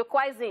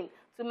soliloquizing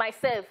to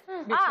myself.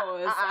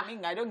 Because, I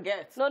mean, I don't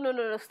get.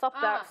 No, stop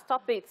that.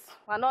 Stop it.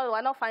 We're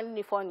not finding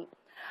it funny.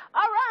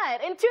 All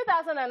right, in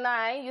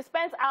 2009, you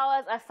spent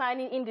hours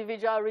assigning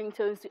individual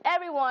ringtones to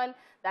everyone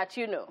that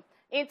you know.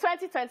 In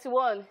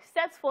 2021,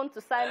 set phone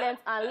to silent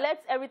and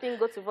let everything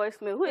go to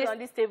voicemail. Who is on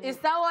this table? Is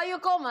that what you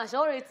call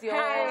majority?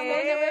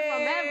 Hey. Away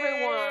from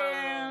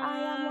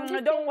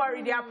everyone. Don't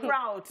worry, they are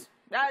proud.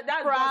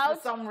 That's proud?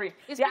 just the summary.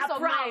 It's they peace are of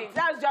proud. mind.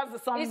 That's just the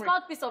summary. It's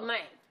called peace of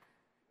mind.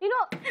 You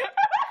know,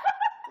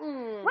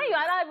 when you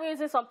are not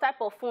using some type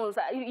of phones,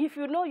 if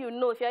you know, you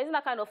know. If you're using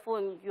that kind of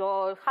phone,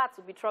 your heart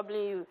will be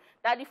troubling you.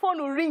 That the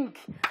phone will ring.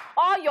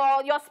 All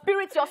your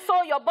spirit, your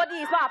soul, your body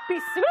is not at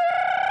peace.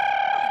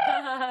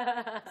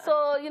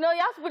 So, you know, you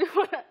have to put the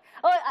phone.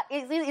 Oh,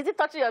 is it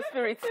touching your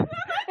spirit? Me,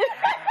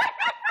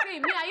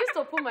 I used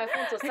to put my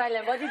phone to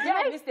silent, but the day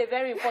I missed a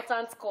very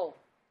important call,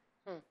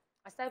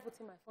 I started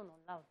putting my phone on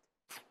loud.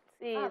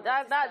 See,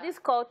 this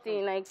call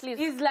thing, like, please.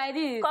 It's like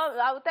this.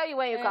 I will tell you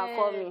when you can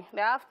call me.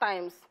 There are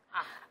times.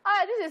 All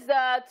right, this is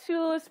the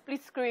 2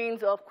 split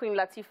screens of Queen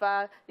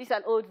Latifah. This is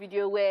an old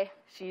video where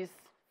she's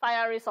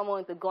firing someone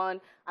with a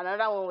gun, and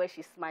another one where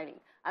she's smiling.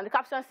 And the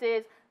caption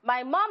says,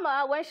 my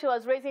mama, when she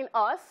was raising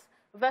us,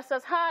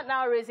 versus her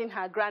now raising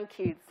her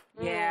grandkids.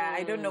 Yeah,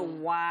 I don't know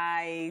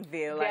why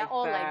they're like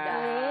all like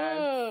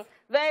that.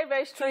 Very,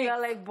 very strict. So you're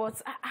like,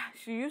 but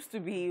she used to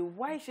be.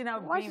 Why is she now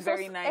being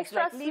very nice?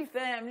 Like, leave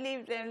them,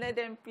 let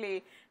them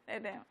play,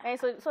 let them. And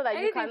so that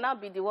you can now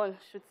be the one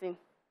shooting.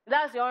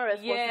 That's your own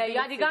responsibility. Yeah,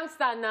 you're the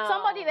gangster now.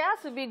 Somebody, there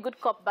has to be good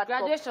cop, bad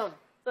graduation. Cop.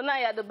 So now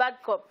you're the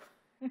bad cop.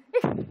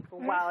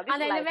 Wow.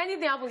 And then if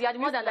anything happens, you're the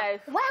mother.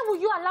 Why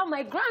would you allow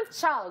my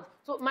grandchild?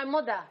 So my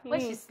mother, when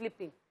she's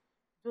sleeping,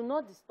 do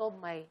not disturb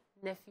my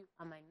nephew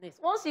and my niece.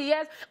 Once she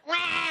hears,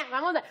 my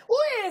mother, who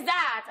is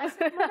that? I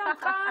said, madam,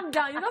 calm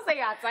down. You don't say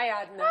you're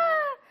tired now.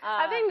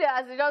 I think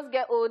that as they just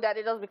get older,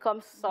 they just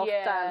become softer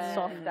and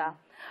softer.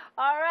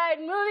 All right,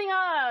 moving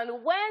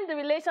on. When the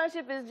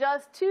relationship is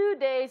just 2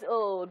 days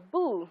old,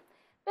 boo,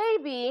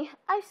 baby,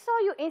 I saw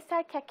you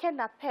inside Keke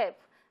na Pep.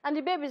 And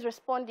the baby's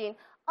responding,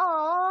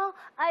 oh,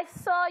 I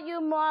saw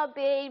you more,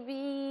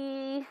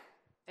 baby.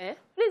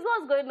 Please,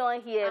 what's going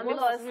on here?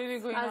 Because really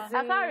going on?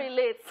 I can't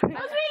relate.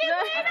 What's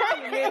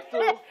really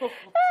going on?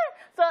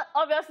 So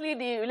obviously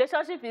the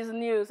relationship is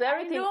new. So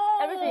everything is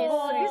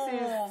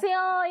sweet. See,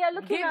 oh, you're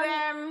looking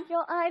at me.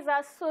 Your eyes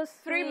are so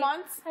sweet. 3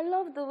 months. I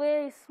love the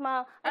way you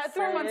smile.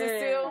 3 months is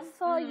still. I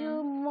saw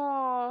you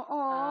more.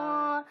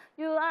 Oh,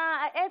 you are.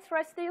 I ate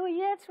rice. You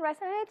ate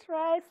rice. I ate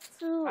rice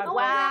too. Wow.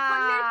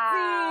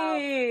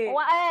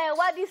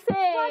 What do you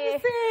say? What do you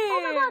say?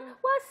 Oh my God,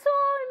 we're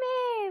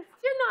soulmates.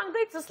 You know I'm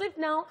going to sleep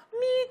now.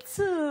 Me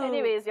too.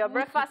 Anyways, your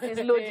breakfast is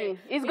loading.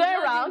 It's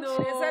going around.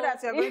 They said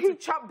that you're going to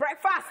chop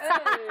breakfast.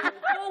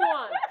 No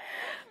one.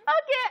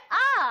 Okay,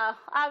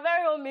 our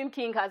very own Meme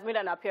King has made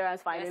an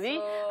appearance finally.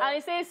 Yes, and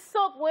he says,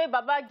 soap where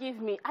Baba give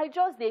me, I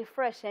just dey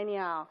fresh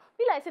anyhow.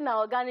 Be like saying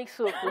organic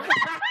soap.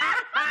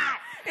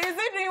 Is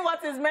it doing what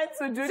it's meant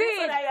to do?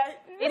 See,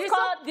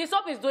 the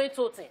soap is doing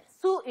two things.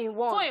 2 in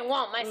 1. 2 in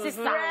 1, my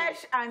sister.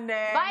 Fresh and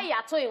then... Buy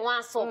your 2 in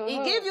 1 soap.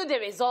 It gives you the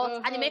result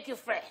and it make you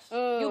fresh.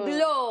 You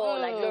glow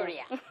like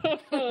Gloria.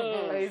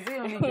 Is it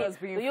only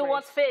just being Do you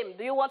want fame?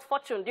 Do you want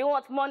fortune? Do you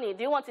want money?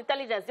 Do you want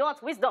intelligence? Do you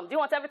want wisdom? Do you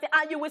want everything?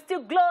 And you will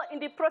still glow in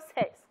the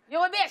process. You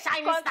will be a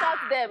shiny star.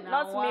 Contact them,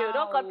 not me.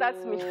 Don't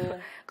contact me.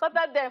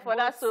 Contact them for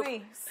that soap.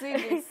 See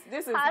this.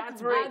 This is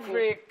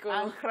Heartbreak.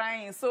 I'm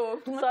crying.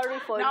 So sorry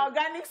for now you.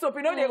 organic soap,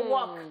 you know they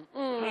work.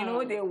 You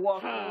know they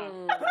work.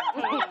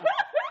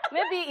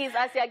 Maybe it's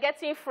as you're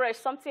getting fresh,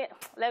 something.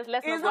 Let's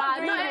not It's go. not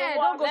doing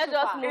don't go Let's too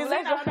just far. move. Is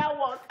Let's it just... another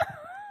work?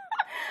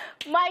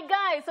 My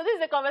guys, so this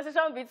is a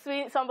conversation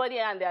between somebody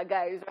and their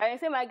guys, right? I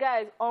say, my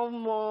guys,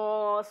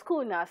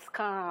 school na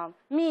scam.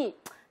 Me,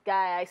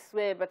 guy, I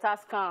swear, better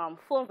scam.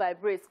 Phone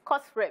vibrates,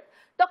 cost rep.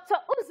 Dr.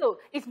 Uzo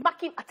is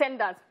marking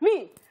attendance.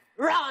 Me,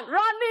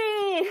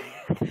 running.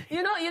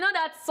 You know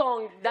that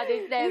song that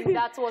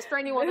that was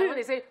trending one time when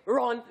they say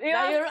run.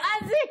 Yeah.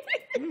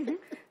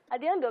 At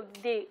the end of the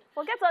day,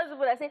 forget all these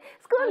people that say,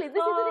 school is this. We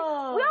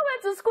all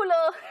went to school.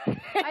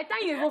 By the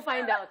time you will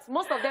find out,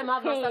 most of them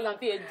have masters and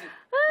PhD.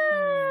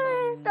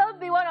 Don't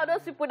be one of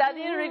those people that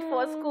didn't read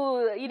for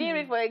school. You didn't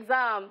read for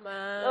exam.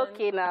 Man.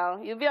 Okay, now,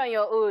 you'll be on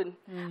your own.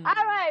 All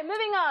right,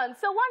 moving on.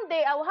 So one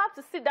day, I will have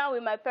to sit down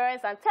with my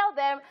parents and tell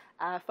them,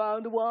 I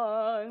found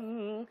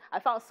one. I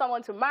found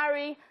someone to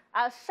marry.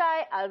 As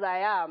shy as I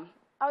am,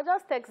 I'll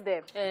just text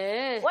them.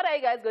 What are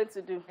you guys going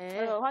to do?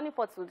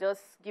 Honeypot will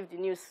just give the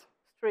news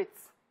straight.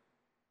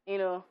 You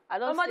know, I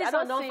don't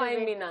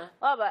find me now.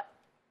 What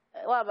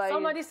about you?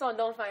 Somebody's son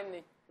don't find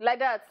me. Like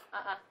that?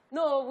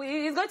 No,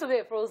 it's going to be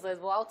a process,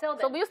 but I'll tell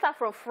them. So we start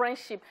from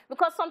friendship.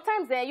 Because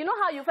sometimes, you know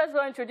how you first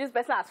go introduce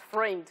person as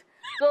friend.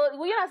 So,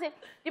 you know, say,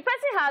 the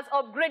person has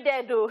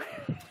upgraded, though.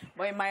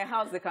 But in my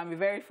house, they can be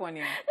very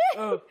funny.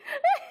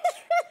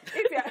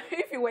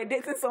 If you were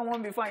dating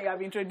someone before and you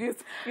have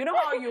introduced, you know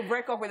how you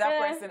break up with that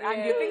person,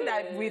 and you think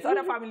that with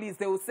other families,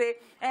 they will say,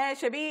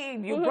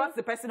 Shebi, you brought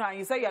the person and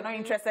you say you're not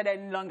interested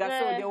any longer,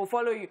 so they will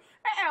follow you.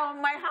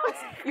 On my house,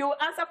 you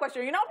answer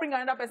question, you now bring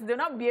another person, they're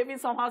not behaving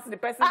somehow to the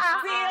person. But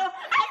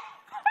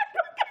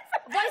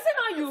is it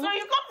not you? So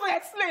you come to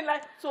explain,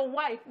 like, so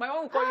why? My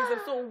own call you say,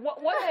 so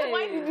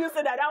why did you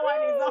say that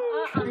one is not?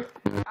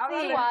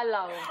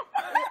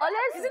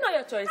 Is it not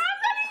your choice?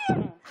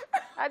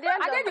 At the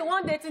end Are they the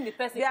one dating the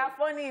person? They are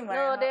funny, man.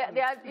 No,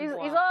 they are.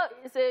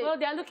 It's a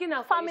they are looking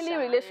at family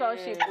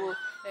relationship.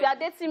 If you are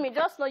dating me,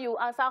 just know you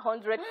answer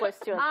 100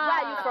 questions. Where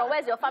are you from?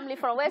 Where's your family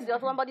from? Where's your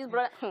somebody's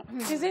brother?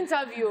 She's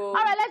interview. All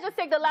right, let's just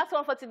take the last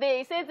one for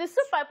today. It says, the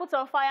soup I put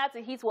on fire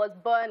to heat was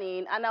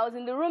burning, and I was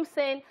in the room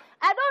saying,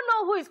 I don't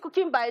know who is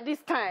cooking by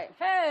this time.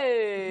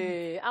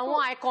 Hey, and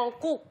what I can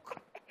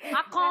cook.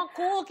 I can't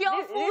cook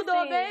your food, this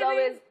thing baby. is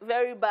always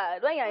very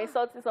bad. When you're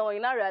insulting someone,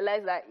 you now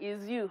realize that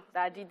it's you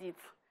that did it.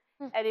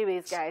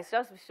 Anyways, guys,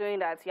 just showing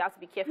that you have to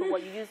be careful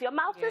what you use your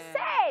mouth to say.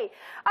 All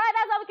right,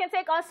 that's all we can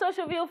take on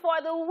Social View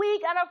for the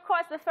week. And, of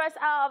course, the first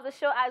hour of the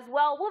show as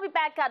well. We'll be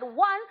back at 1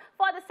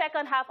 for the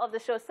second half of the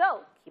show,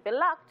 so keep it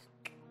locked.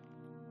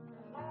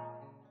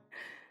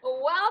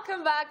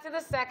 Welcome back to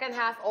the second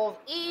half of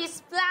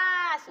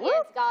ESplash.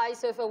 Yes, guys,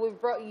 so far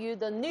we've brought you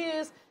the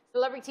news,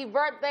 celebrity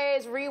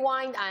birthdays,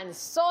 rewind, and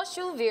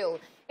Social View.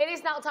 It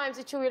is now time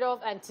to chew it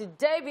off, and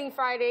today being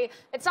Friday,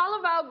 it's all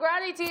about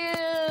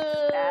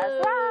gratitude.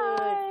 That's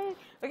right.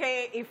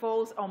 Okay, it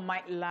falls on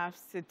my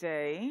laps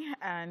today,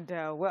 and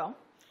well,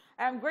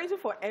 I'm grateful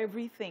for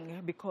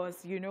everything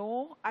because, you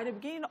know, at the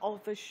beginning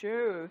of the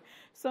show,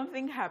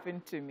 something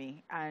happened to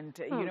me, and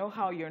you know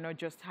how you're not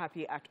just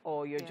happy at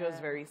all, you're just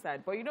very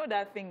sad. But you know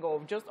that thing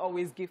of just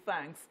always give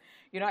thanks.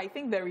 You know, I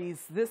think there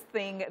is this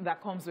thing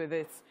that comes with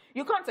it.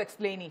 You can't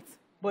explain it,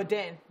 but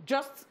then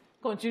just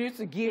continue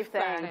to give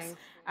thanks.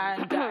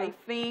 And I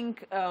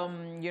think,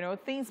 you know,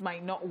 things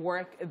might not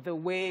work the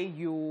way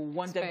you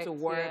want them to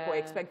work or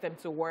expect them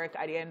to work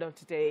at the end of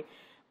the day.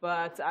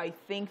 But I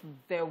think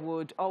there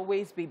would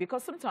always be,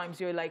 because sometimes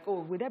you're like,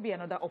 oh, will there be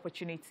another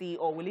opportunity,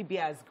 or will it be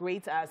as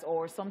great as,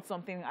 or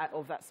something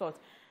of that sort.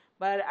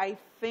 But I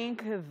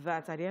think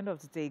that at the end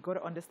of the day, God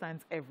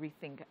understands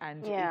everything.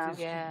 And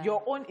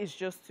your own is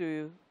just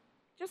to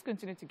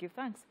continue to give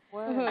thanks.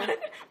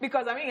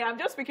 Because, I mean, I'm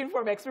just speaking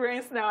from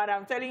experience now, and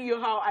I'm telling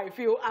you how I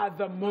feel at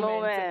the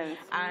moment.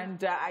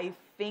 And I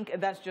think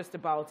that's just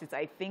about it.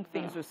 I think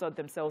things will sort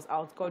themselves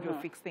out. God will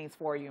fix things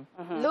for you.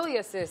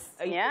 Hallelujah, sis.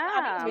 I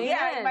mean,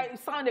 it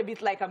might sound a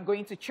bit like I'm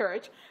going to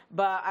church,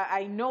 but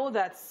I know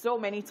that so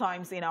many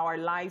times in our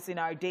lives, in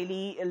our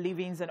daily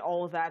livings and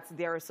all that,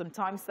 there are some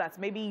times that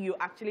maybe you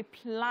actually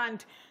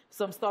planned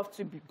some stuff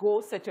to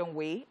go a certain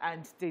way,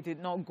 and they did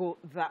not go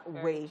that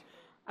way.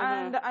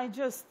 And I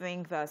just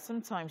think that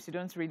sometimes you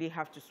don't really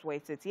have to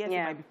sweat it. Yes,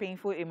 it might be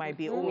painful. It might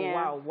be, oh,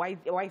 wow, why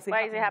is it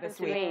happening this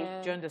way?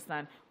 Do you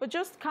understand? But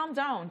just calm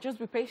down. Just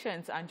be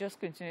patient and just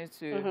continue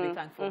to be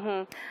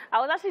thankful. I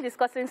was actually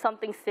discussing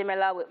something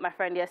similar with my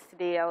friend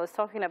yesterday. I was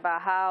talking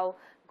about how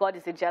God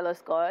is a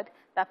jealous God,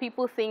 that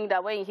people think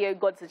that when you hear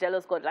God's a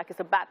jealous God, like it's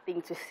a bad thing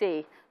to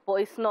say, but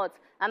it's not.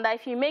 And that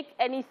if you make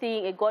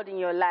anything a God in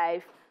your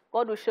life,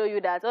 God will show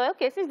you that, oh,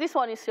 okay, since this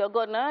one is your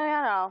God,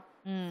 no.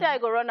 See how you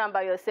go run on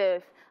by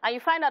yourself. And you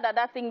find out that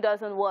that thing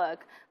doesn't work.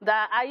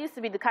 That I used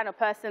to be the kind of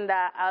person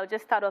that I'll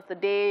just start off the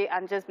day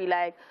and just be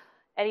like,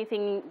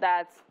 anything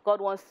that God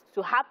wants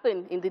to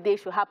happen in the day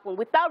should happen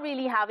without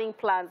really having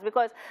plans.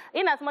 Because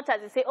in as much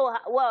as you say, oh,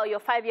 well, your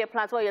 5-year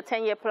plans, well, your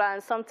 10-year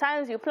plans,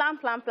 sometimes you plan,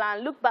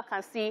 look back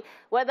and see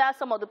whether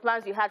some of the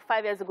plans you had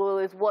 5 years ago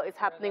is what is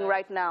happening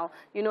right now.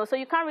 You know, so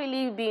you can't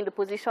really be in the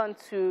position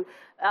to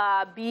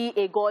be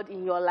a God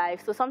in your life.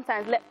 So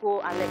sometimes let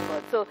go and let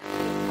God. So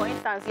for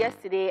instance,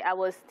 yesterday, I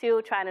was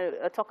still trying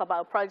to talk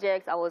about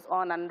projects I was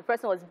on, and the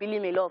person was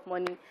billing me a lot of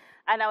money.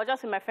 And I was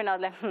just with my friend, I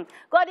was like,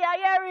 God, you're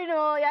here,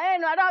 I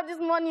don't have this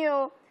money.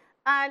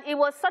 And it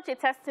was such a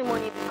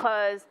testimony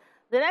because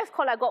the next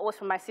call I got was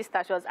from my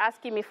sister. She was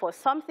asking me for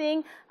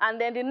something. And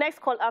then the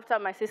next call after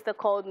my sister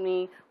called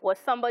me was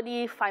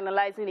somebody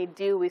finalizing a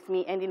deal with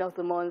me ending of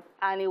the month.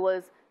 And it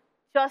was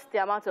just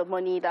the amount of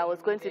money that I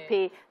was going to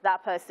pay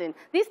that person.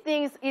 These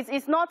things,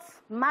 it's not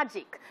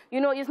magic. You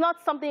know, it's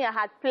not something I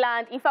had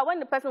planned. In fact,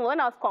 when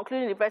I was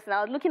concluding the person,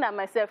 I was looking at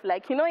myself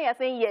like, you know, you're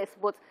saying yes,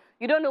 but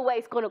you don't know where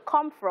it's going to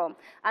come from.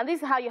 And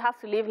this is how you have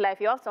to live life.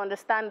 You have to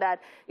understand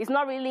that it's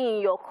not really in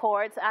your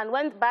court. And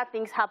when bad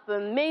things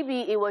happen,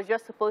 maybe it was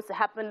just supposed to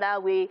happen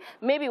that way.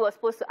 Maybe it was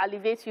supposed to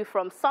alleviate you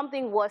from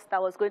something worse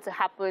that was going to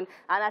happen.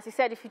 And as you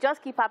said, if you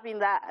just keep having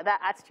that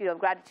attitude of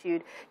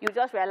gratitude, you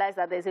just realize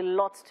that there's a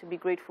lot to be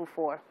grateful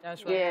for.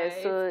 That's right.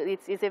 Yeah, so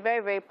it's a very,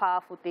 very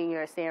powerful thing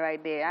you're saying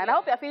right there. And I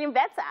hope you're feeling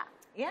better.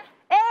 Yeah.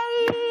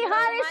 Hey,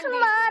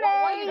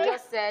 what you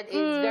just said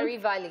is very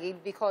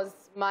valid, because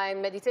my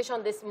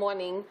meditation this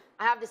morning,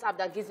 I have this app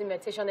that gives me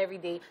meditation every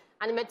day.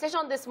 And the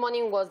meditation this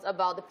morning was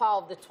about the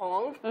power of the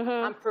tongue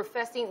and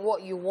professing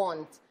what you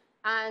want.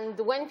 And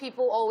when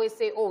people always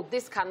say, oh,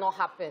 this cannot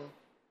happen,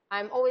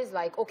 I'm always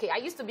like, okay, I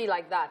used to be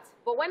like that.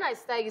 But when I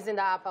started using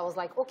the app, I was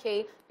like,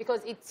 okay,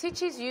 because it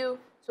teaches you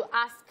to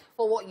ask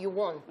for what you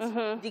want.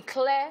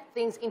 Declare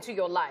things into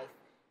your life.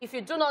 If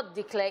you do not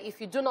declare,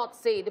 if you do not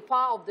say, the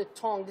power of the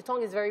tongue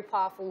is very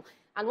powerful.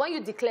 And when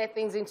you declare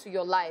things into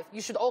your life,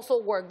 you should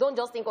also work. Don't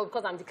just think, oh,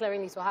 because I'm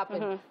declaring this will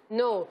happen.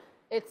 No,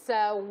 it's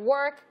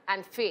work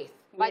and faith.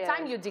 By the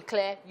time you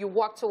declare, you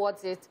work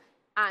towards it,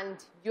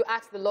 and you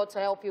ask the Lord to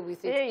help you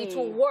with it. It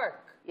will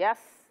work. Yes.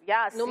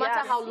 Yes, no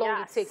matter how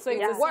long it takes, so it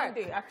will work.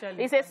 Sunday,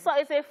 actually.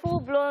 It's a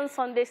full-blown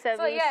Sunday service.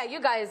 So yeah,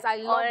 you guys, I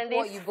love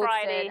what you both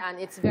said, and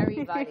it's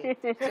very valid.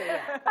 So,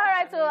 yeah. All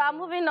right, so I'm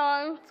moving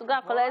on to go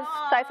and collect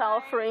tithes and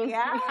offerings.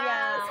 Yeah.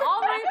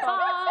 Offering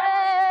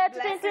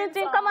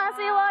come and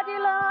see what the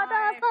Lord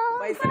has done.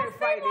 But it's still a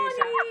Friday,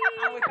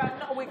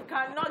 and we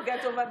cannot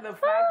get over the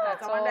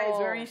fact that Amanda is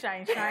wearing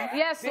shine.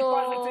 Yes,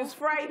 because it is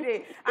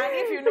Friday. And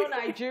if you know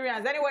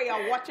Nigerians, anywhere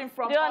you're watching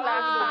from all over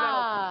the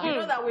world, you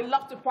know that we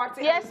love to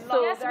party. Yes,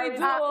 so yes, we do.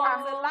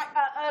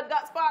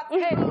 Got spot.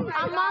 Hey,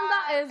 Amanda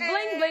is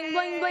bling, bling,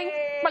 bling, bling.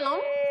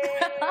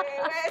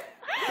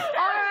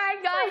 All right,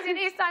 guys, it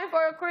is time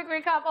for a quick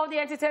recap of the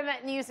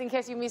entertainment news in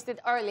case you missed it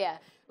earlier.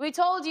 We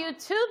told you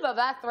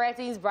Baba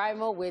threatens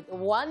Brimo with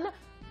 ₦1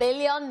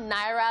 billion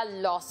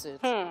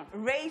lawsuit.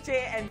 Ray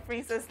J and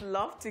Princess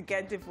love to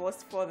get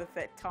divorced for the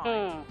third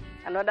time.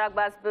 Another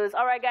buzz boost.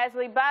 All right, guys,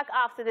 we'll be back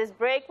after this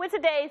break with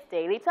today's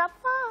Daily Top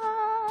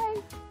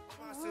 5.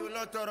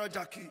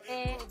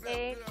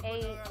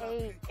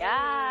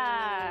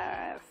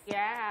 Yes.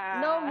 Yeah.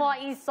 No more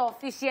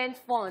insufficient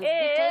funds.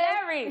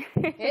 Declaring.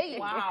 Hey.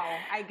 Wow.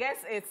 I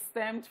guess it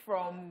stemmed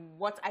from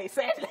what I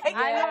said. Like,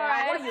 I know,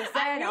 right? What you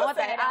said, what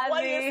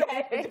I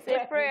said. It's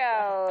a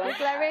prayer.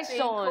 Declaration.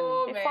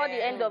 Before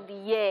the end of the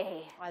year.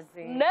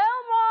 No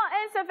more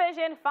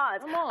insufficient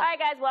funds. All right,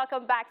 guys,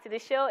 welcome back to the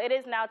show. It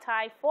is now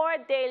time for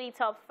Daily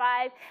Top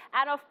 5.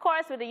 And, of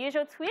course, with the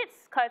usual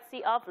tweets,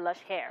 courtesy of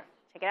Lush Hair.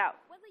 Check it out.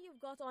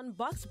 Got on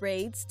box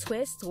braids,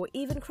 twists, or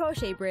even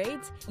crochet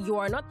braids, you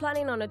are not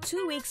planning on a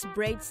 2 weeks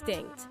braid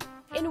stint.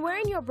 In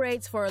wearing your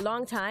braids for a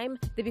long time,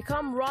 they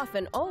become rough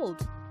and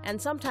old,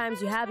 and sometimes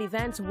you have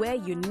events where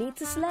you need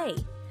to slay.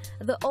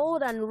 The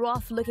old and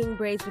rough looking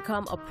braids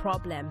become a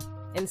problem.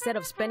 Instead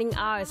of spending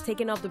hours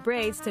taking off the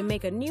braids to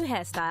make a new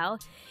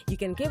hairstyle, you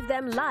can give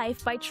them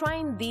life by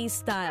trying these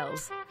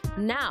styles.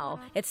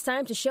 Now, it's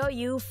time to show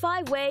you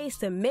 5 ways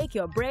to make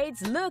your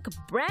braids look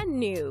brand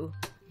new.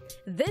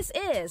 This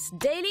is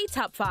Daily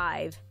Top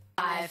 5.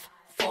 5,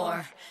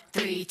 4,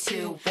 3,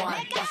 2,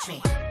 1. Watch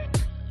me.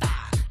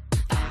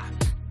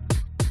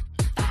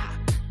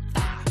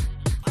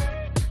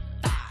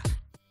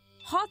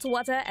 Hot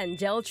water and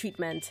gel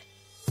treatment.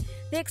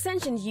 The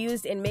extensions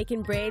used in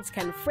making braids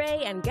can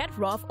fray and get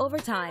rough over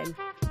time.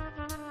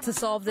 To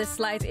solve this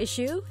slight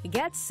issue,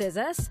 get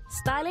scissors,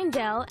 styling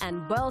gel,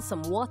 and boil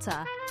some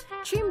water.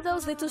 Trim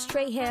those little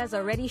stray hairs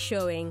already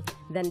showing,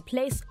 then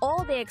place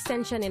all the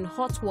extension in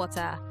hot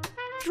water.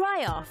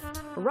 Dry off.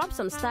 Rub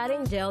some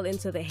styling gel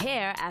into the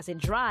hair as it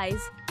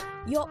dries.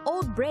 Your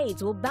old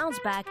braids will bounce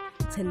back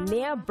to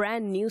near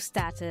brand new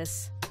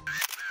status.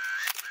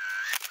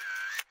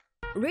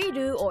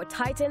 redo or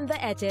tighten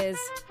the edges.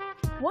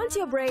 Once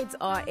your braids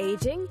are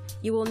aging,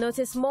 you will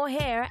notice more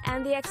hair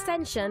and the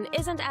extension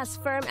isn't as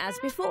firm as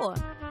before.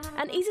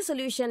 An easy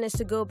solution is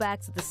to go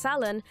back to the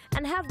salon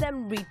and have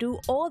them redo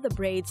all the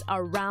braids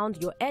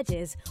around your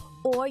edges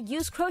or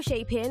use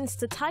crochet pins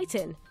to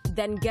tighten.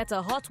 Then get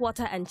a hot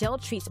water and gel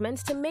treatment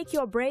to make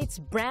your braids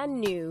brand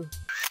new.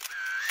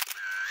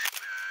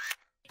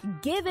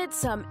 Give it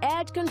some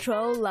edge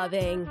control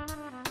loving.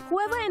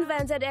 Whoever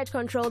invented edge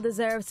control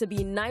deserves to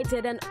be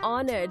knighted and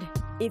honored.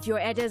 If your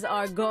edges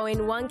are going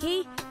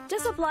wonky,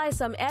 just apply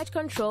some edge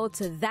control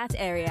to that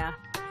area.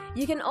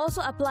 You can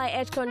also apply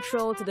edge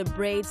control to the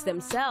braids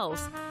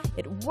themselves.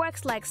 It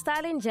works like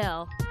styling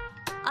gel.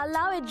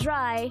 Allow it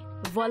dry,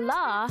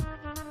 voila,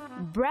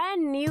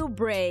 brand new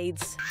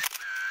braids.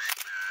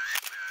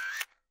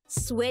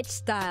 Switch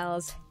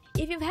styles.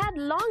 If you've had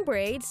long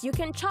braids, you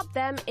can chop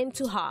them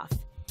into half.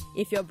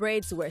 If your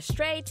braids were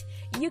straight,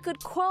 you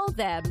could coil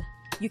them.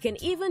 You can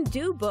even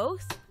do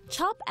both,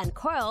 chop and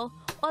coil,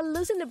 or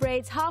loosen the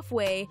braids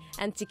halfway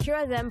and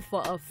secure them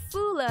for a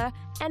fuller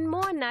and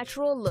more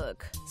natural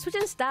look.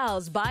 Switching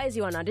styles buys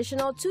you an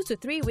additional 2 to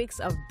 3 weeks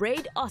of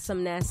braid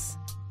awesomeness.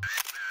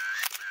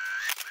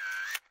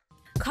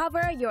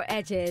 Cover your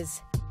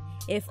edges.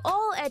 If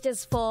all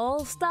edges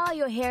fall, style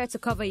your hair to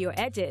cover your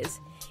edges.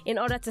 In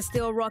order to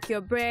still rock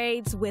your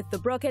braids with the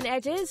broken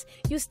edges,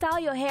 you style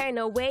your hair in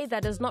a way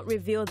that does not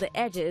reveal the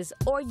edges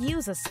or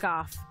use a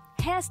scarf.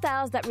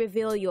 Hairstyles that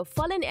reveal your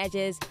fallen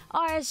edges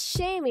are as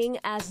shaming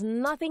as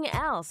nothing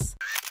else.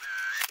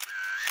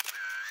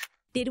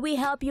 Did we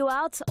help you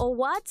out or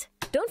what?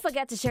 Don't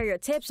forget to share your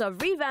tips of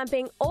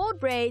revamping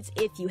old braids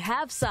if you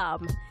have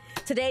some.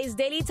 Today's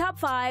Daily Top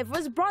 5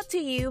 was brought to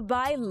you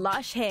by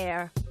Lush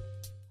Hair.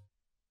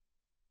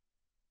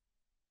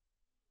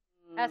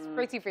 That's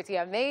pretty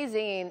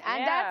amazing.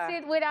 And that's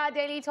it with our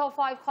Daily Top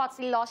 5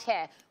 courtesy Lush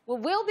Hair. We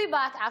will be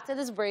back after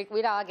this break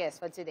with our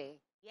guest for today.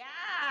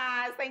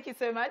 Yes, thank you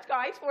so much,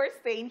 guys, for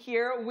staying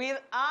here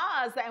with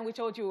us. And we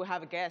told you we'll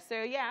have a guest.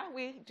 So, yeah,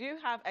 we do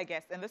have a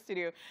guest in the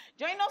studio.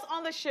 Joining us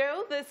on the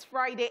show this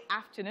Friday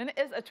afternoon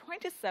is a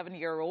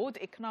 27-year-old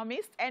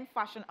economist and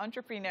fashion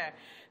entrepreneur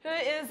who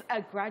is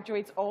a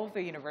graduate of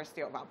the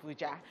University of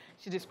Abuja.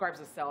 She describes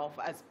herself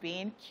as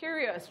being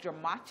curious,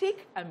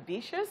 dramatic,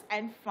 ambitious,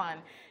 and fun.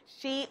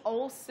 She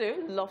also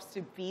loves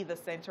to be the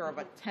center of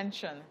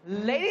attention.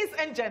 Ladies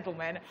and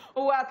gentlemen,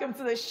 welcome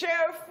to the show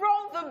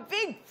from the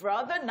Big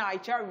Brother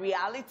Naija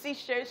reality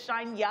show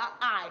Shine Your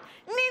Eye,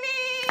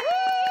 Nini!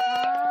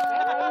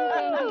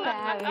 Thank you for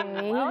having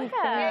me.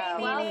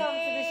 Welcome. Welcome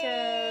to the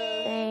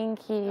show.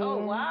 Thank you. Oh,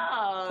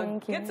 wow.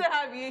 Thank you. Good to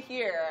have you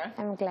here.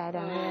 I'm glad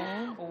I'm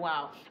here.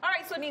 Wow. All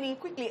right, so Nini,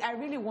 quickly, I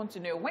really want to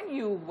know, when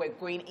you were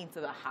going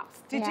into the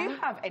house, did you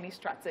have any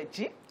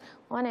strategy?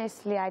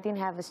 Honestly, I didn't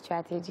have a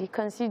strategy,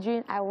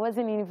 considering I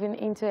wasn't even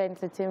into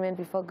entertainment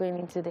before going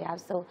into the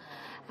house. So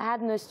I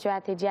had no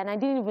strategy, and I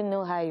didn't even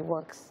know how it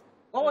works.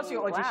 What was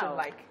your audition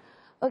like?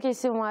 Okay,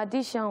 so my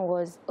audition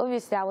was,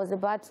 obviously, I was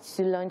about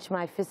to launch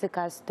my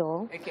physical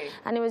store. Okay.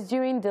 And it was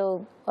during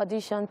the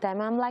audition time.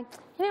 I'm like,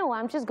 you know what,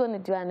 I'm just going to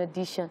do an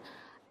audition.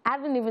 I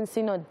haven't even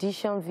seen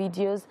audition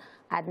videos.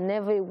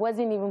 It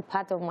wasn't even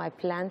part of my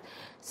plan.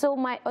 So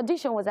my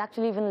audition was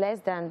actually even less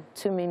than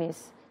 2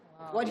 minutes.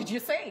 Wow. What did you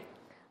say?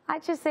 I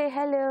just say,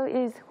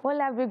 hello,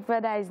 hola, Big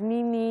Brother, is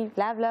Nini,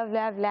 blah, blah,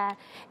 blah, blah.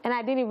 And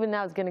I didn't even know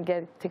I was going to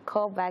get the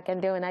call back. And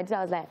then when I did,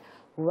 I was like,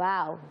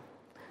 wow.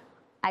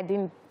 I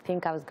didn't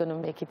think I was going to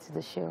make it to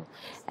the show.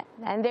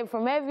 And then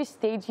from every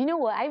stage, you know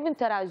what, I even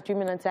thought I was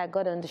dreaming until I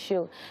got on the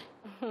show.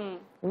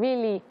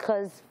 Really,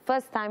 because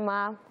first time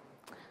out,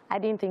 I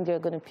didn't think they were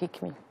going to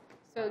pick me.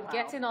 So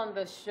getting on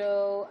the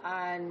show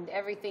and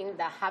everything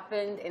that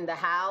happened in the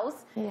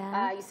house,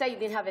 you said you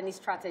didn't have any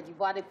strategy,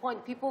 but at the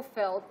point, people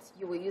felt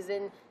you were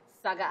using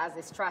Saga as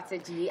a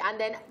strategy. And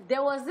then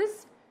there was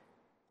this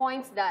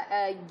point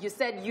that you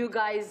said you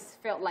guys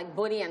felt like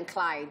Bonnie and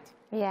Clyde.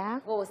 Yeah.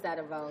 What was that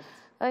about?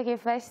 Okay,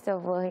 first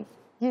of all,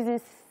 using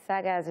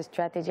Saga as a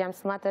strategy, I'm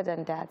smarter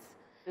than that.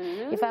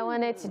 If I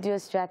wanted to do a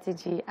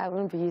strategy, I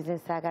wouldn't be using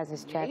Saga as a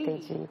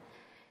strategy.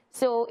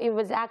 So it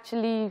was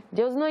actually,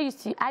 there was no use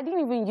to, I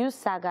didn't even use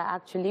Saga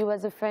actually. It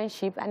was a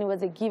friendship and it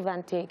was a give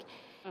and take.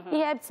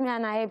 He helped me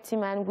and I helped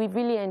him, and we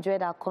really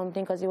enjoyed our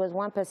company because he was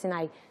one person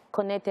I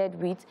connected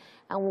with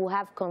and we'll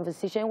have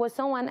conversation. It was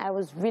someone I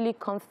was really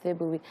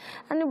comfortable with.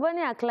 And the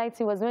Bonnie and Clyde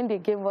was when they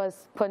gave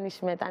us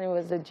punishment, and it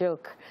was a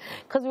joke.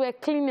 Because we were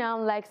cleaning,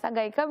 I'm like,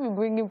 Saga, you can't be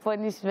bringing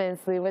punishment.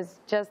 So it was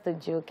just a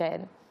joke.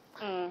 And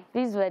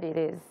this is what it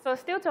is. So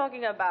still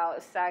talking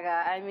about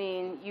Saga, I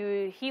mean,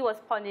 he was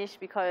punished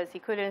because he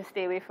couldn't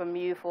stay away from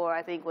you for,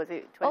 I think, was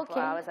it 24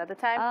 hours at the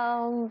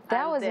time?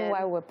 That wasn't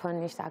why we were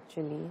punished,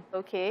 actually.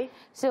 Okay.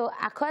 So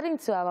according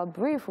to our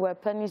brief, we're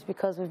punished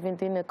because we've been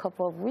doing a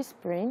couple of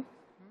whispering.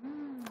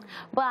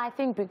 But I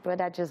think Big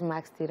Brother just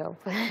maxed it up.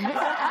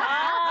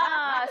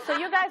 So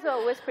you guys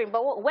were whispering,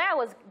 but where I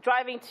was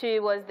driving to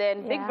was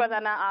then Big Brother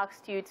now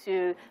asked you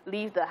to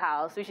leave the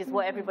house, which is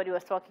what everybody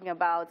was talking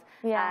about.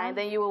 And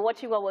then you were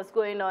watching what was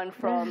going on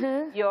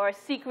from your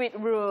secret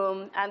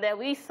room, and then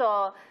we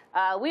saw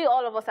we,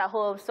 all of us at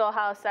home, saw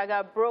how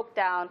Saga broke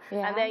down.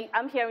 Yeah. And then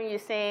I'm hearing you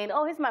saying,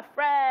 oh, he's my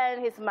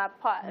friend, he's my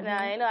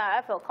partner. You know,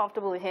 I felt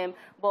comfortable with him.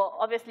 But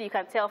obviously, you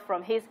can tell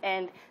from his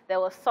end, there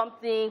was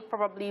something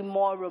probably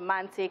more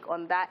romantic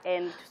on that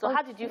end. So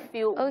how did you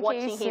feel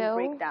watching him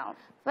break down?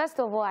 First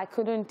of all, I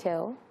couldn't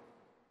tell.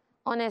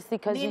 Honestly,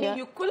 because Nini,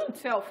 you couldn't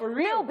tell, for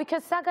real? No,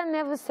 because Saga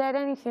never said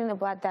anything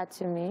about that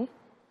to me.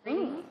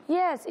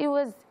 Yes, it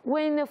was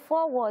when the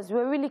 4 wars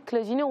were really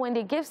close. You know, when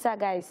they gave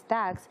Saga his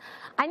tags,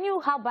 I knew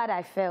how bad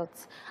I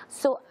felt.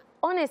 So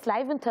honestly,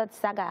 I even thought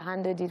Saga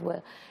handled it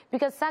well.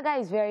 Because Saga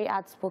is very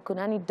outspoken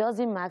and he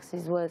doesn't max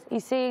his words. He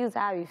says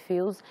how he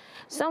feels.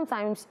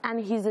 Sometimes, and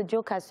he's a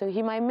joker, so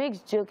he might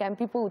make joke and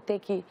people will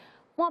take it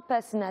more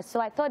personal. So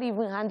I thought he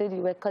even handled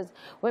it well, because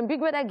when Big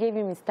Brother gave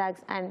him his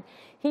tags, and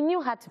he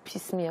knew how to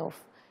piss me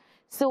off.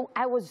 So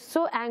I was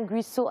so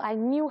angry, so I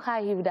knew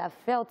how he would have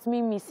felt me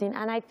missing.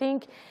 And I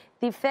think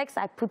the effects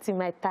I put in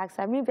my tags,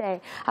 I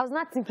was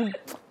not thinking,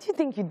 do you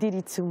think you did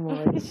it too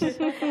much?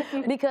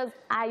 Because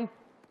I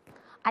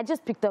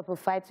just picked up a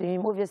fight with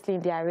him, obviously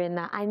in the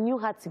arena. I knew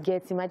how to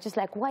get him. I just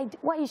like, why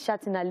are you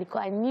shouting at Liko?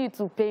 I knew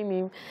to pay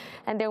him.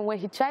 And then when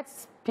he tried to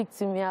speak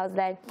to me, I was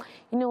like,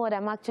 you know what,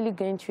 I'm actually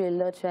going through a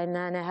lot right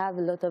now, and I have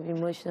a lot of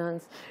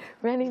emotions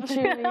running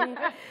through me.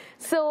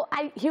 So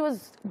he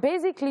was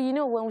basically, you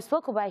know, when we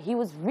spoke about it, he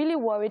was really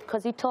worried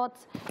because he thought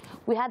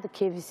we had the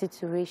KV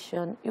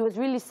situation. It was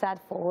really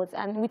sad for us,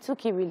 and we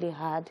took it really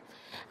hard.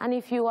 And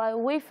if you are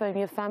away from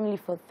your family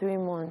for 3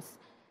 months,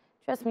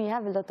 trust me, you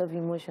have a lot of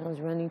emotions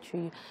running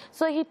through you.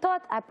 So he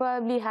thought I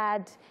probably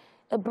had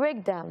a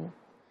breakdown,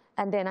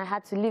 and then I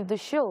had to leave the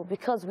show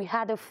because we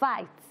had a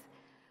fight.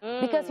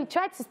 Because he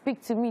tried to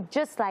speak to me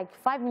just like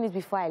 5 minutes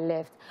before I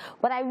left.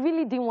 But I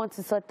really didn't want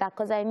to sort that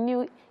because I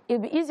knew it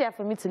would be easier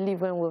for me to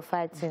leave when we were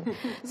fighting.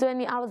 So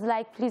I was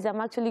like, please, I'm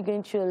actually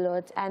going through a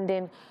lot. And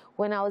then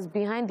when I was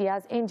behind the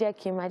house, Angel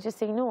came. I just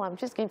said, you know, I'm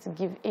just going to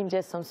give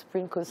Angel some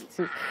sprinkles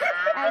too.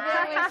 And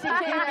then when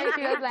she came and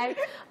she was like,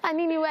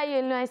 Nini, why are you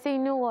alone? I said, you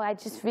know what, I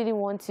just really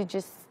want to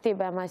just stay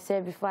by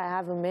myself before I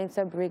have a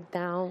mental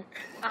breakdown.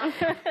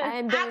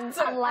 And then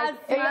I'm like,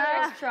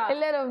 a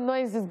lot of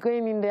noise is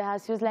going in the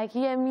house. She was like,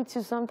 yeah, me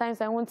too.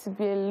 Sometimes I want to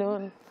be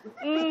alone.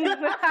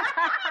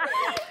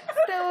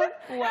 So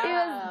it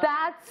was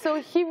that. So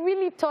he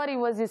really thought it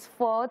was his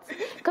fault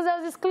because I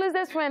was his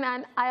closest friend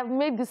and I have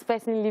made this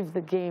person leave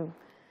the game.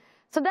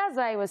 So that's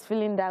why I was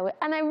feeling that way.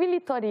 And I really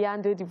thought he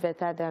handled it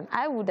better than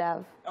I would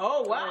have.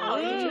 Oh, wow.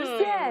 Interesting.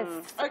 Yes.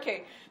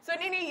 Okay. So,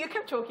 Nini, you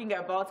kept talking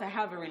about I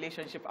have a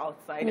relationship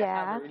outside. Yeah.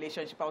 I have a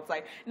relationship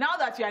outside. Now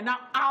that you are now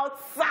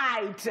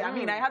outside, I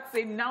mean, I had to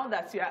say now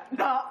that you are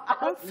now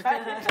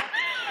outside.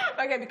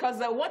 Okay, because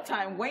one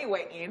time when you were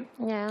in,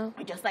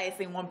 I just started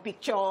seeing one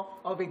picture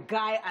of a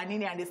guy and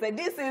Nini, and they said,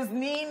 this is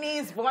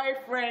Nini's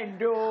boyfriend,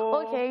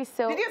 though. Okay,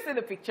 so... Did you see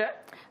the picture?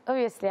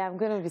 Obviously, I'm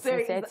going to be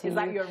sincere to you. Is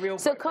that your real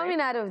boyfriend? So coming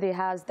out of the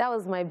house, that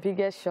was my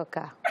biggest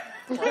shocker.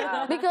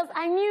 Because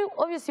I knew,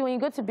 obviously, when you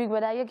go to Big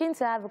Brother, you're going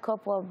to have a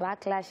couple of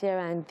backlash here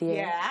and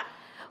there. Yeah.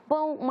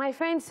 But my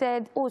friend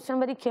said, oh,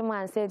 somebody came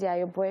out and said, yeah,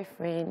 your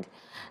boyfriend.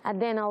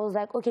 And then I was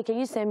like, okay, can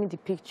you send me the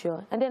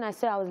picture? And then I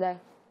was like...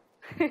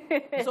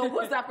 So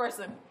who's that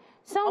person?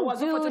 Some was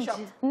dude. It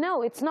Photoshopped?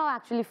 No, it's not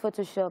actually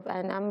Photoshop,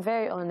 and I'm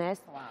very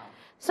honest. Wow.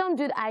 Some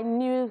dude I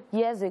knew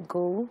years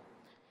ago,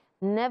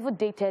 never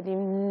dated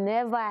him,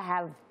 never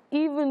have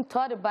even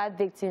thought about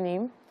dating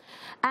him.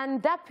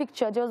 And that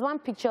picture, there was one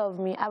picture of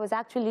me. I was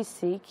actually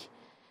sick,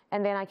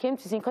 and then I came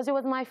to see him because he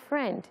was my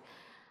friend.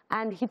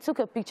 And he took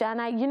a picture,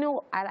 and you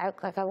know,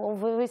 like I've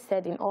always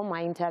said in all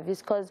my interviews,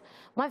 because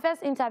my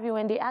first interview,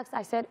 when they asked,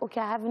 I said, okay,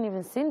 I haven't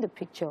even seen the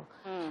picture.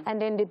 And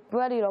then they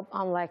brought it up,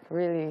 I'm like,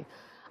 really?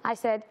 I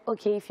said,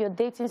 okay, if you're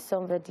dating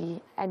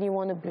somebody and you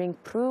want to bring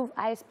proof,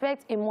 I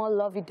expect a more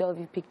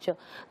lovey-dovey picture.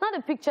 Not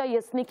a picture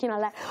you're sneaking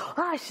and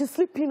like, she's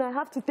sleeping, I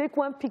have to take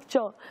one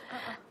picture.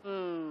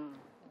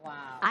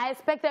 Wow. I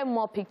expected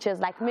more pictures,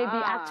 like maybe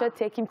actor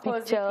taking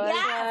pictures.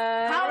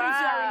 Yes. How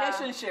is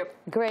your relationship?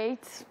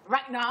 Great.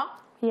 Right now?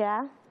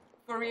 Yeah.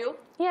 For real?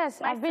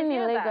 Yes, nice. I've been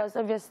in Lagos,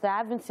 obviously. I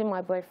haven't seen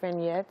my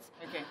boyfriend yet.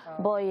 Okay.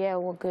 But yeah,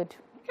 we're good.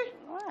 Okay.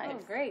 Nice.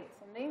 Oh, great.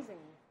 It's amazing.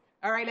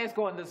 All right, let's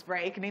go on this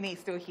break. Nini is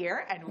still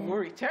here, and we'll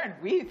return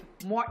with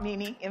more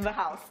Nini in the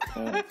house.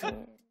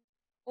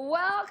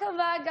 Welcome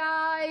back,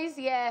 guys.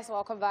 Yes,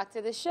 welcome back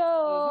to the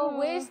show.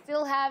 We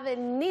still have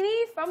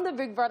Nini from the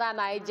Big Brother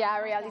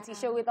Naija reality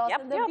show with us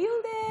in the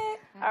building.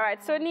 All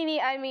right, so Nini,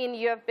 I mean,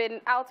 you have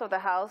been out of the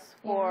house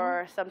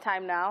for some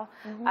time now.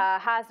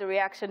 How's the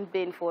reaction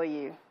been for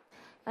you?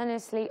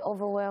 Honestly,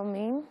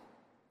 overwhelming.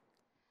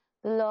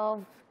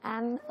 Love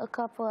and a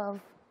couple of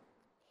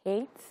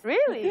hates.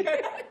 Really?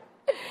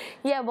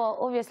 Yeah, but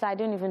obviously I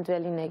don't even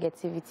dwell in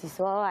negativity.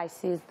 So all I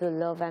see is the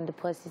love and the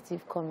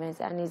positive comments,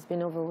 and it's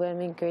been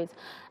overwhelming great.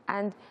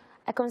 And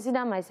I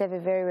consider myself a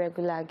very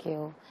regular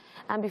girl.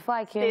 And before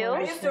I came on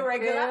Are you still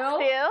regular?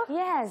 Still?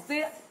 Yes.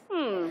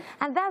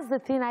 And that's the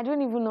thing. I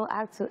don't even know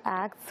how to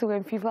act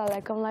when people are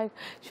like, I'm like,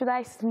 should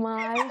I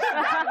smile? Should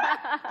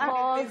I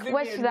pause?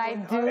 What should I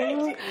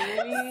do?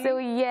 So,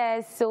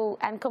 yes. So,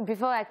 and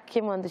before I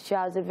came on the show,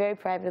 I was a very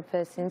private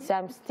person. So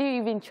I'm still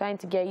even trying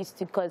to get used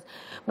to, because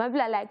my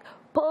people are like,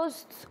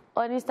 post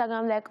on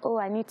Instagram, like, oh,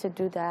 I need to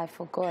do that, I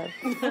forgot.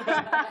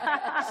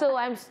 So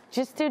I'm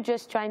still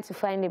trying to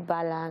find a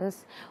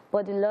balance,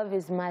 but the love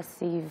is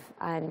massive,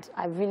 and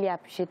I really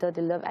appreciate all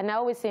the love. And I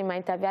always say in my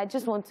interview, I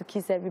just want to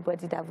kiss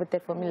everybody that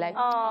voted for me, like,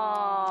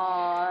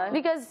 aww.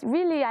 Because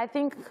really, I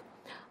think,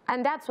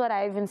 and that's what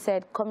I even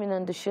said coming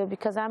on the show,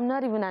 because I'm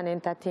not even an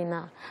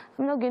entertainer.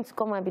 I'm not going to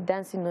come and be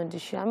dancing on the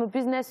show. I'm a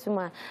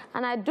businesswoman,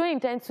 and I don't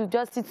intend to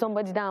just sit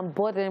somebody down and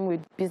bother them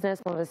with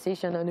business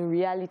conversation on a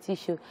reality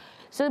show.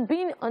 So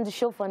being on the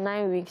show for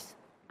 9 weeks,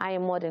 I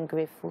am more than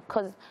grateful,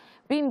 because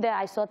being there,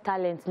 I saw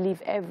talent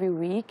leave every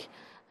week,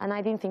 and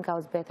I didn't think I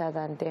was better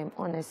than them,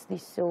 honestly.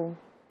 So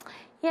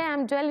yeah,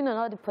 I'm dwelling on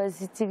all the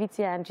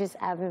positivity and just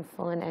having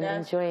fun and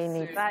enjoying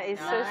it. That is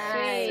so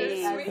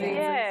sweet. So sweet.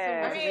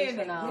 Yeah. I mean,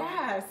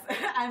 yes.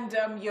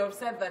 And you've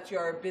said that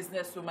you're a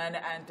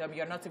businesswoman and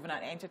you're not even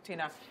an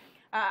entertainer.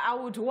 I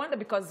would wonder,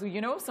 because,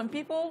 you know, some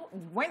people,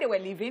 when they were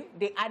leaving,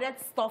 they added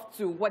stuff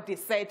to what they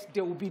said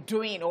they would be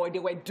doing or they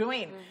were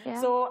doing. Yeah.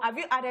 So have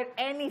you added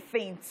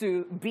anything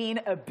to being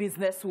a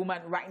businesswoman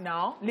right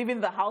now?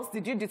 Leaving the house,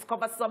 did you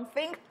discover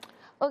something?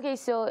 Okay,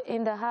 so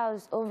in the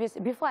house,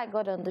 obviously, before I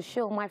got on the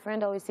show, my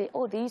friend always say,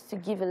 oh, they used to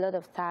give a lot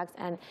of tags,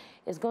 and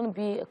it's going to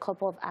be a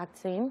couple of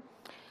acting.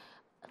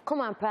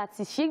 Come and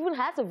practice. She even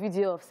has a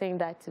video of saying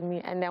that to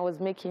me, and I was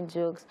making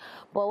jokes.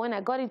 But when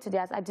I got into the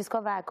house, I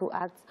discovered I could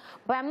act.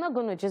 But I'm not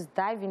going to just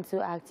dive into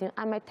acting.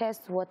 I might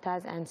test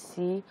waters and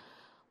see.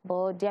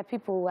 But there are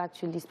people who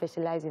actually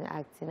specialize in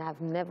acting. I've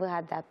never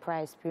had that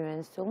prior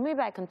experience. So maybe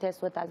I can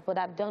test waters. But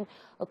I've done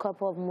a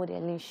couple of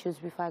modeling shoots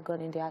before I got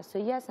in the house. So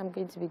yes, I'm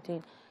going to be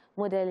doing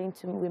modeling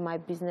with my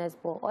business.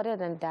 But other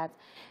than that,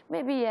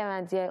 maybe here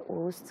and there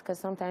host, because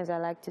sometimes I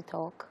like to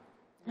talk.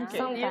 Okay.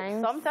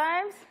 Sometimes.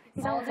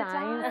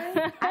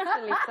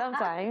 Actually,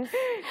 sometimes.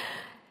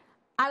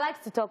 I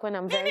like to talk when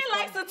I'm very Nini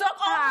likes to talk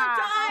all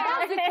the time.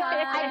 That's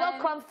because I got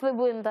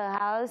comfortable in the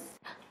house,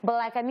 but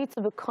like I need to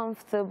be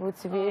comfortable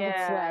to be able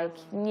to, like,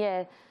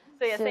 yeah.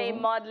 So you're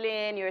saying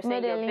modeling, you're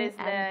saying your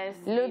business.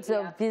 Loads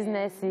of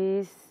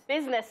businesses.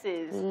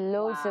 Businesses?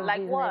 Loads of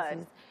like businesses.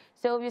 What?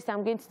 So obviously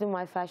I'm going to do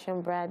my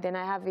fashion brand. Then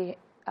I have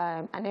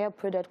an hair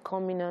product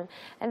coming on.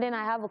 And then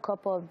I have a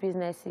couple of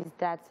businesses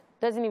that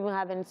doesn't even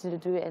have anything to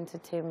do with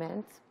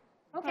entertainment.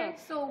 Okay,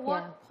 so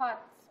what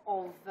parts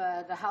of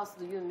the house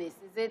do you miss?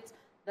 Is it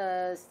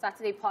the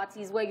Saturday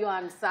parties where you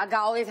and Saga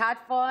always had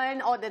fun,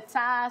 or the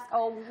task,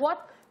 or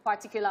what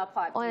particular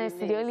part?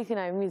 Honestly, the only thing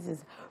I miss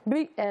is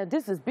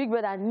this is Big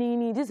Brother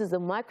Nini. This is a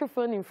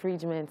microphone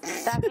infringement.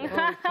 That's the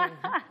only thing.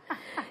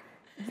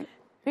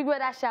 Big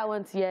Brother Sha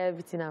wants to hear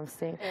everything I'm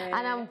saying. And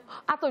I'm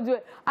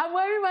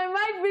wearing my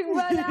mic, Big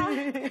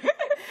Brother.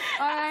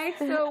 All right,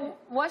 so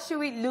what should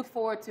we look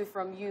forward to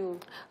from you?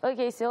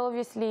 Okay, so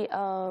obviously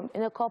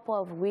in a couple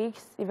of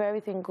weeks, if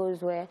everything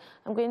goes well,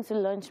 I'm going to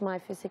launch my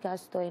physical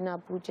store in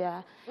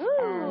Abuja.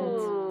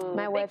 And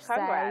my website.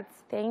 Congrats.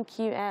 Thank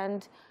you.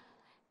 And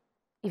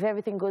if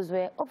everything goes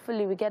well,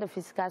 hopefully we get a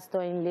physical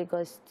store in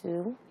Lagos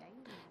too.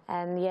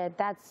 And yeah,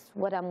 that's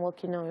what I'm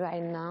working on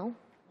right now.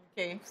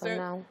 Okay,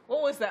 so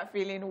what was that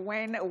feeling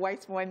when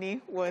White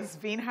Money was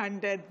being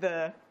handed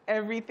the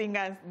everything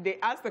and they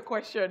asked the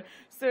question,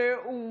 so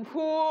who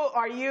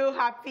are you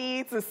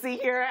happy to see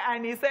here?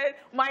 And he said,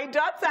 my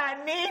daughter,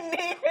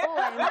 Nini.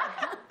 Oh,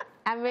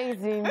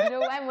 amazing. You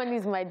know, White Money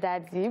is my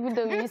daddy, even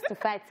though we used to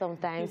fight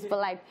sometimes, but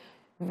like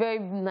very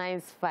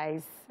nice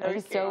fights. I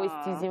used to always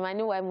tease him. I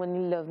know White Money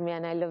loved me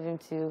and I love him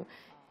too.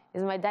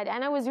 He's my daddy.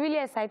 And I was really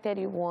excited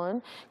he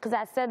won, because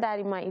I said that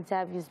in my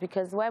interviews,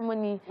 because White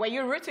Money... Were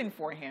you rooting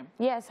for him?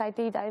 Yes, I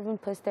did. I even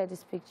posted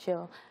this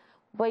picture.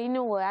 But you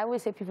know what? I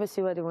always say people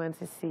see what they want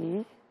to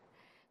see.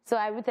 So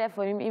I rooted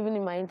for him even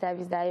in my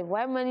interviews that if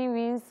White Money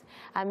wins,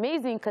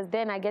 amazing, because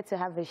then I get to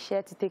have a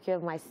share to take care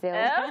of myself.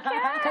 Okay.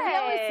 Because he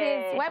always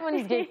says, White Money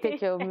is going to take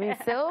care of me.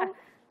 So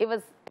it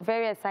was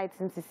very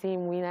exciting to see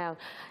him win out.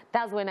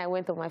 That's when I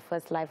went on my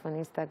first live on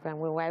Instagram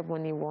when White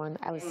Money won.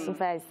 I was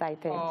super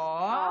excited. Yeah.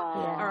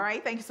 All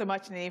right. Thank you so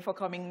much, Nini, for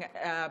coming.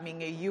 I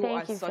mean, you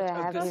are such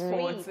a good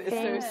sport.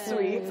 It's so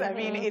sweet. I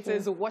mean, it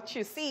is what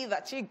you see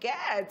that you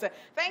get.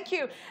 Thank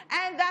you.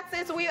 And that's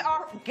it with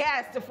our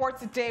guest for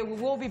today. We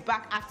will be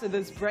back after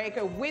this break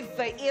with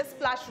the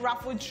ESplash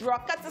raffle draw,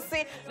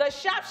 courtesy the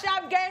Sharp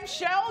Sharp Game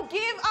Show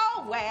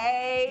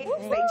giveaway.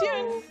 Stay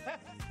tuned.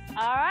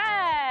 All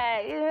right.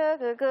 All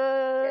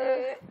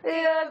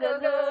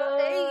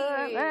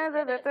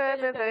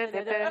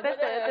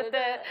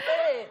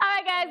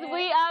right, guys,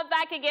 we are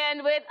back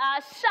again with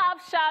our Sharp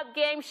Sharp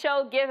Game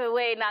Show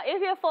giveaway. Now,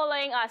 if you're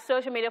following our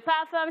social media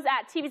platforms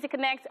at TVC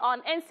Connect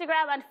on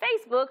Instagram and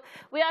Facebook,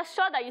 we are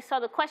sure that you saw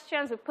the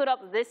questions we put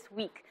up this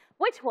week,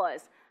 which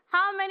was,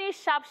 How many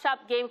sharp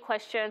game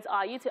questions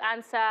are you to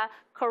answer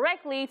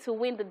correctly to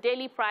win the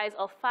daily prize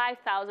of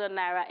 5,000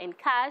 Naira in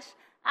cash?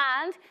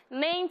 And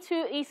name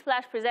 2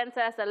 ESplash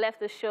presenters that left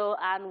the show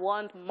and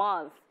 1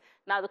 month.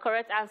 Now, the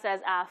correct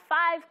answers are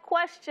 5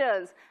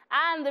 questions.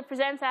 And the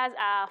presenters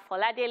are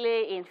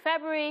Foladele in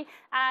February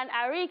and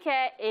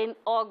Arike in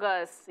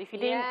August. If you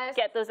didn't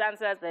get those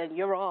answers, then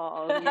you're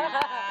wrong.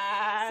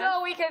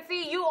 So we can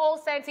see you all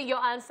sent in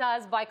your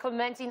answers by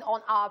commenting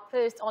on our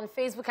post on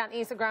Facebook and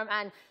Instagram.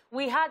 And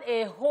we had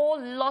a whole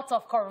lot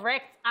of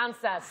correct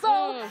answers.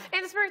 So,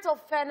 in the spirit of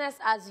fairness,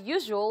 as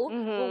usual,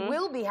 we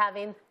will be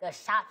having the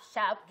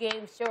Sharp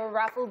Game Show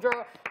raffle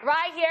draw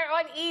right here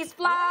on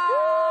ESplash.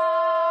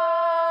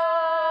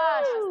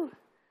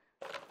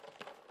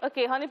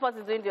 Okay, Honeypot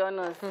is doing the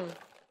honors.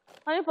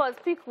 Honeypot,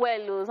 speak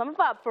well, some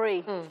people are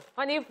praying.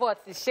 Honeypot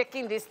is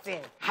shaking this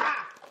thing.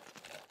 Ha!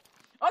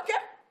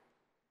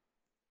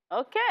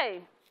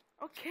 Okay.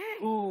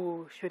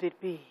 Ooh, should it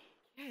be?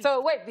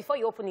 So wait, before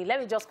you open it, let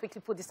me just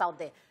quickly put this out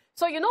there.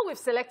 So you know we've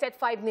selected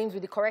 5 names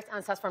with the correct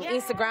answers from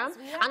Instagram,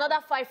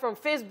 another 5 from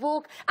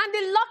Facebook, and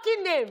the lucky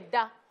name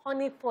that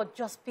Honeypot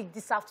just picked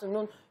this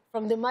afternoon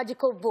from the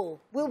Magical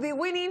Bowl will be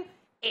winning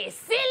a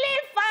silly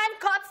fan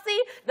courtesy,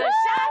 the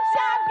Sharp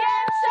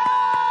Game Show!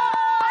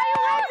 Are you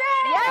ready?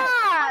 Yes!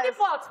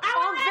 Honeypot,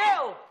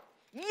 unveil!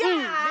 The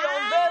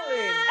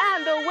unveiling!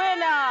 And the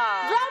winner!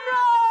 Drum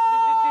roll!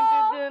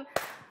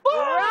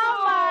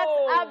 Ramat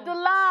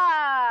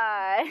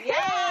Abdullah!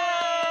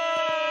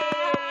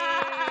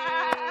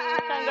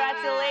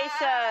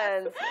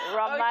 Congratulations,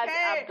 Ramat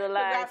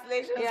Abdullah.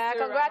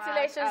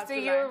 Congratulations to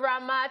you,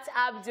 Ramat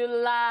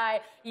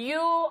Abdullah.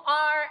 You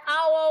are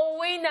our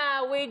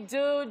winner. We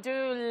do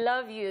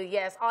love you.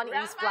 Yes, on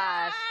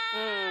ESplash.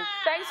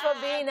 Thanks for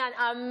being an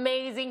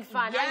amazing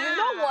fan. And you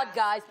know what,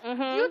 guys?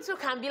 You too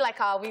can be like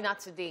our winner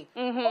today.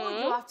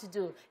 All you have to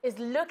do is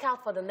look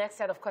out for the next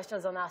set of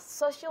questions on our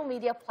social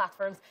media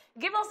platforms.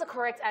 Give us the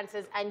correct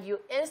answers, and you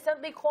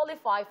instantly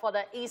qualify for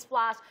the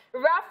ESplash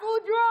raffle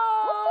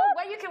draw,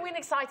 where you can win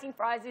exciting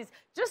prizes.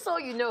 Just so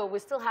you know, we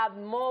still have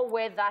more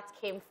where that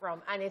came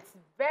from, and it's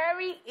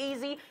very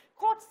easy.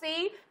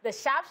 Courtesy the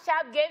Sharp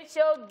Game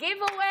Show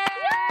giveaway.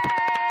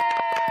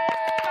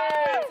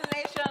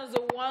 Congratulations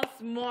once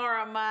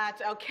more,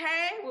 Matt.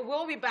 Okay, we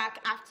will be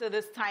back after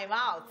this time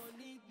out.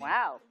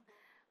 Wow.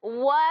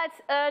 What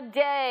a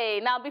day.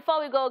 Now, before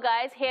we go,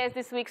 guys, here's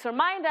this week's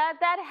reminder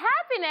that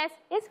happiness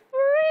is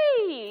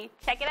free.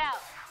 Check it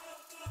out.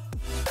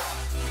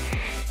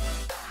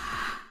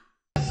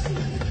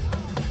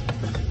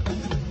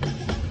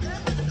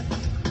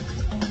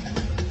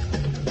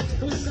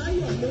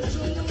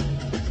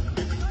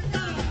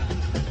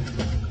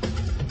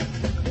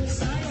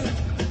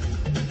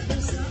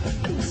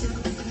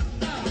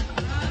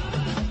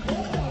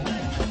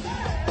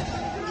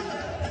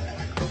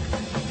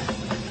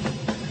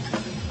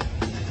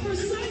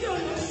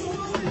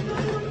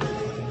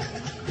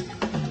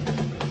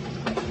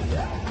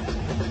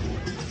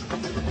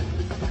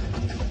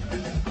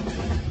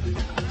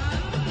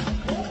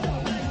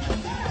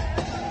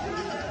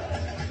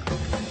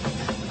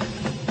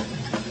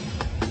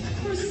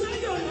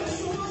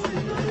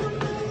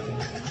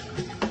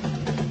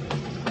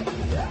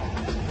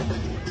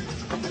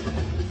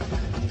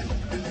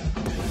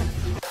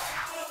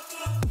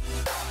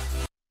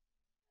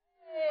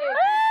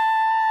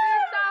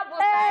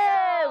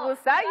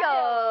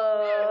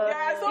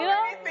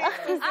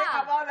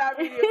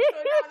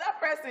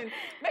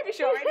 Maybe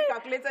she already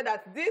calculated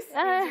that this is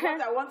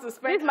what I want to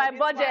spend. This is my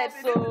budget.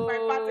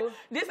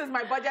 This is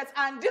my budget,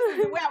 and this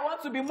is the way I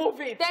want to be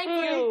moving. Thank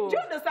you. Do you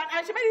understand?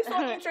 And she made it so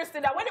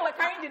interesting that when they were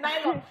carrying the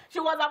nylon, she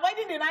was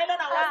avoiding the nylon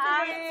and was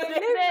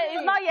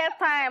it's not yet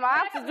time.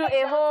 I have to do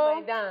a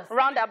whole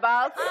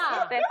roundabout.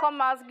 Then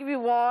come out, give you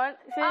one.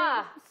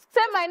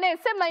 Say my name.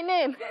 Say my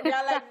name. They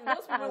are like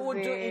those people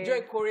who do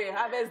enjoy Korea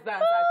harvest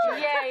dance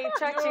actually. Yeah, in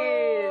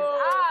churches.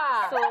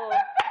 So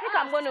I think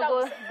I'm going to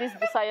go this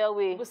Busaya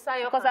way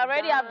because I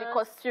already have the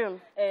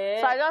costume.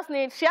 So I just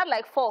need. She had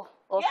like 4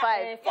 or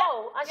 5.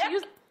 4. And she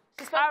used.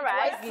 All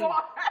right.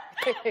 All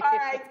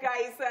right,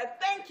 guys.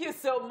 Thank you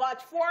so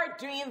much for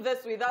doing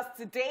this with us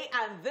today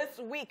and this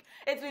week.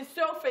 It's been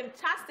so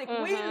fantastic.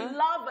 We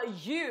love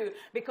you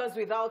because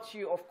without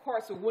you, of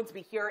course, we wouldn't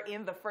be here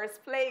in the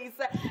first place.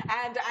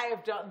 And I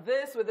have done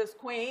this with this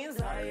queens,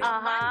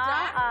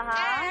 Amanda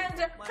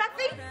and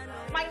Kathy.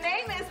 My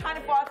name is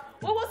Honeypot.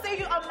 We will see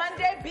you on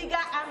Monday,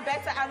 bigger and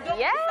better. And don't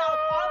miss out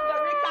on the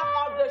recap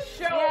of the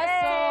show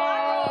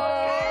tomorrow,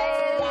 okay?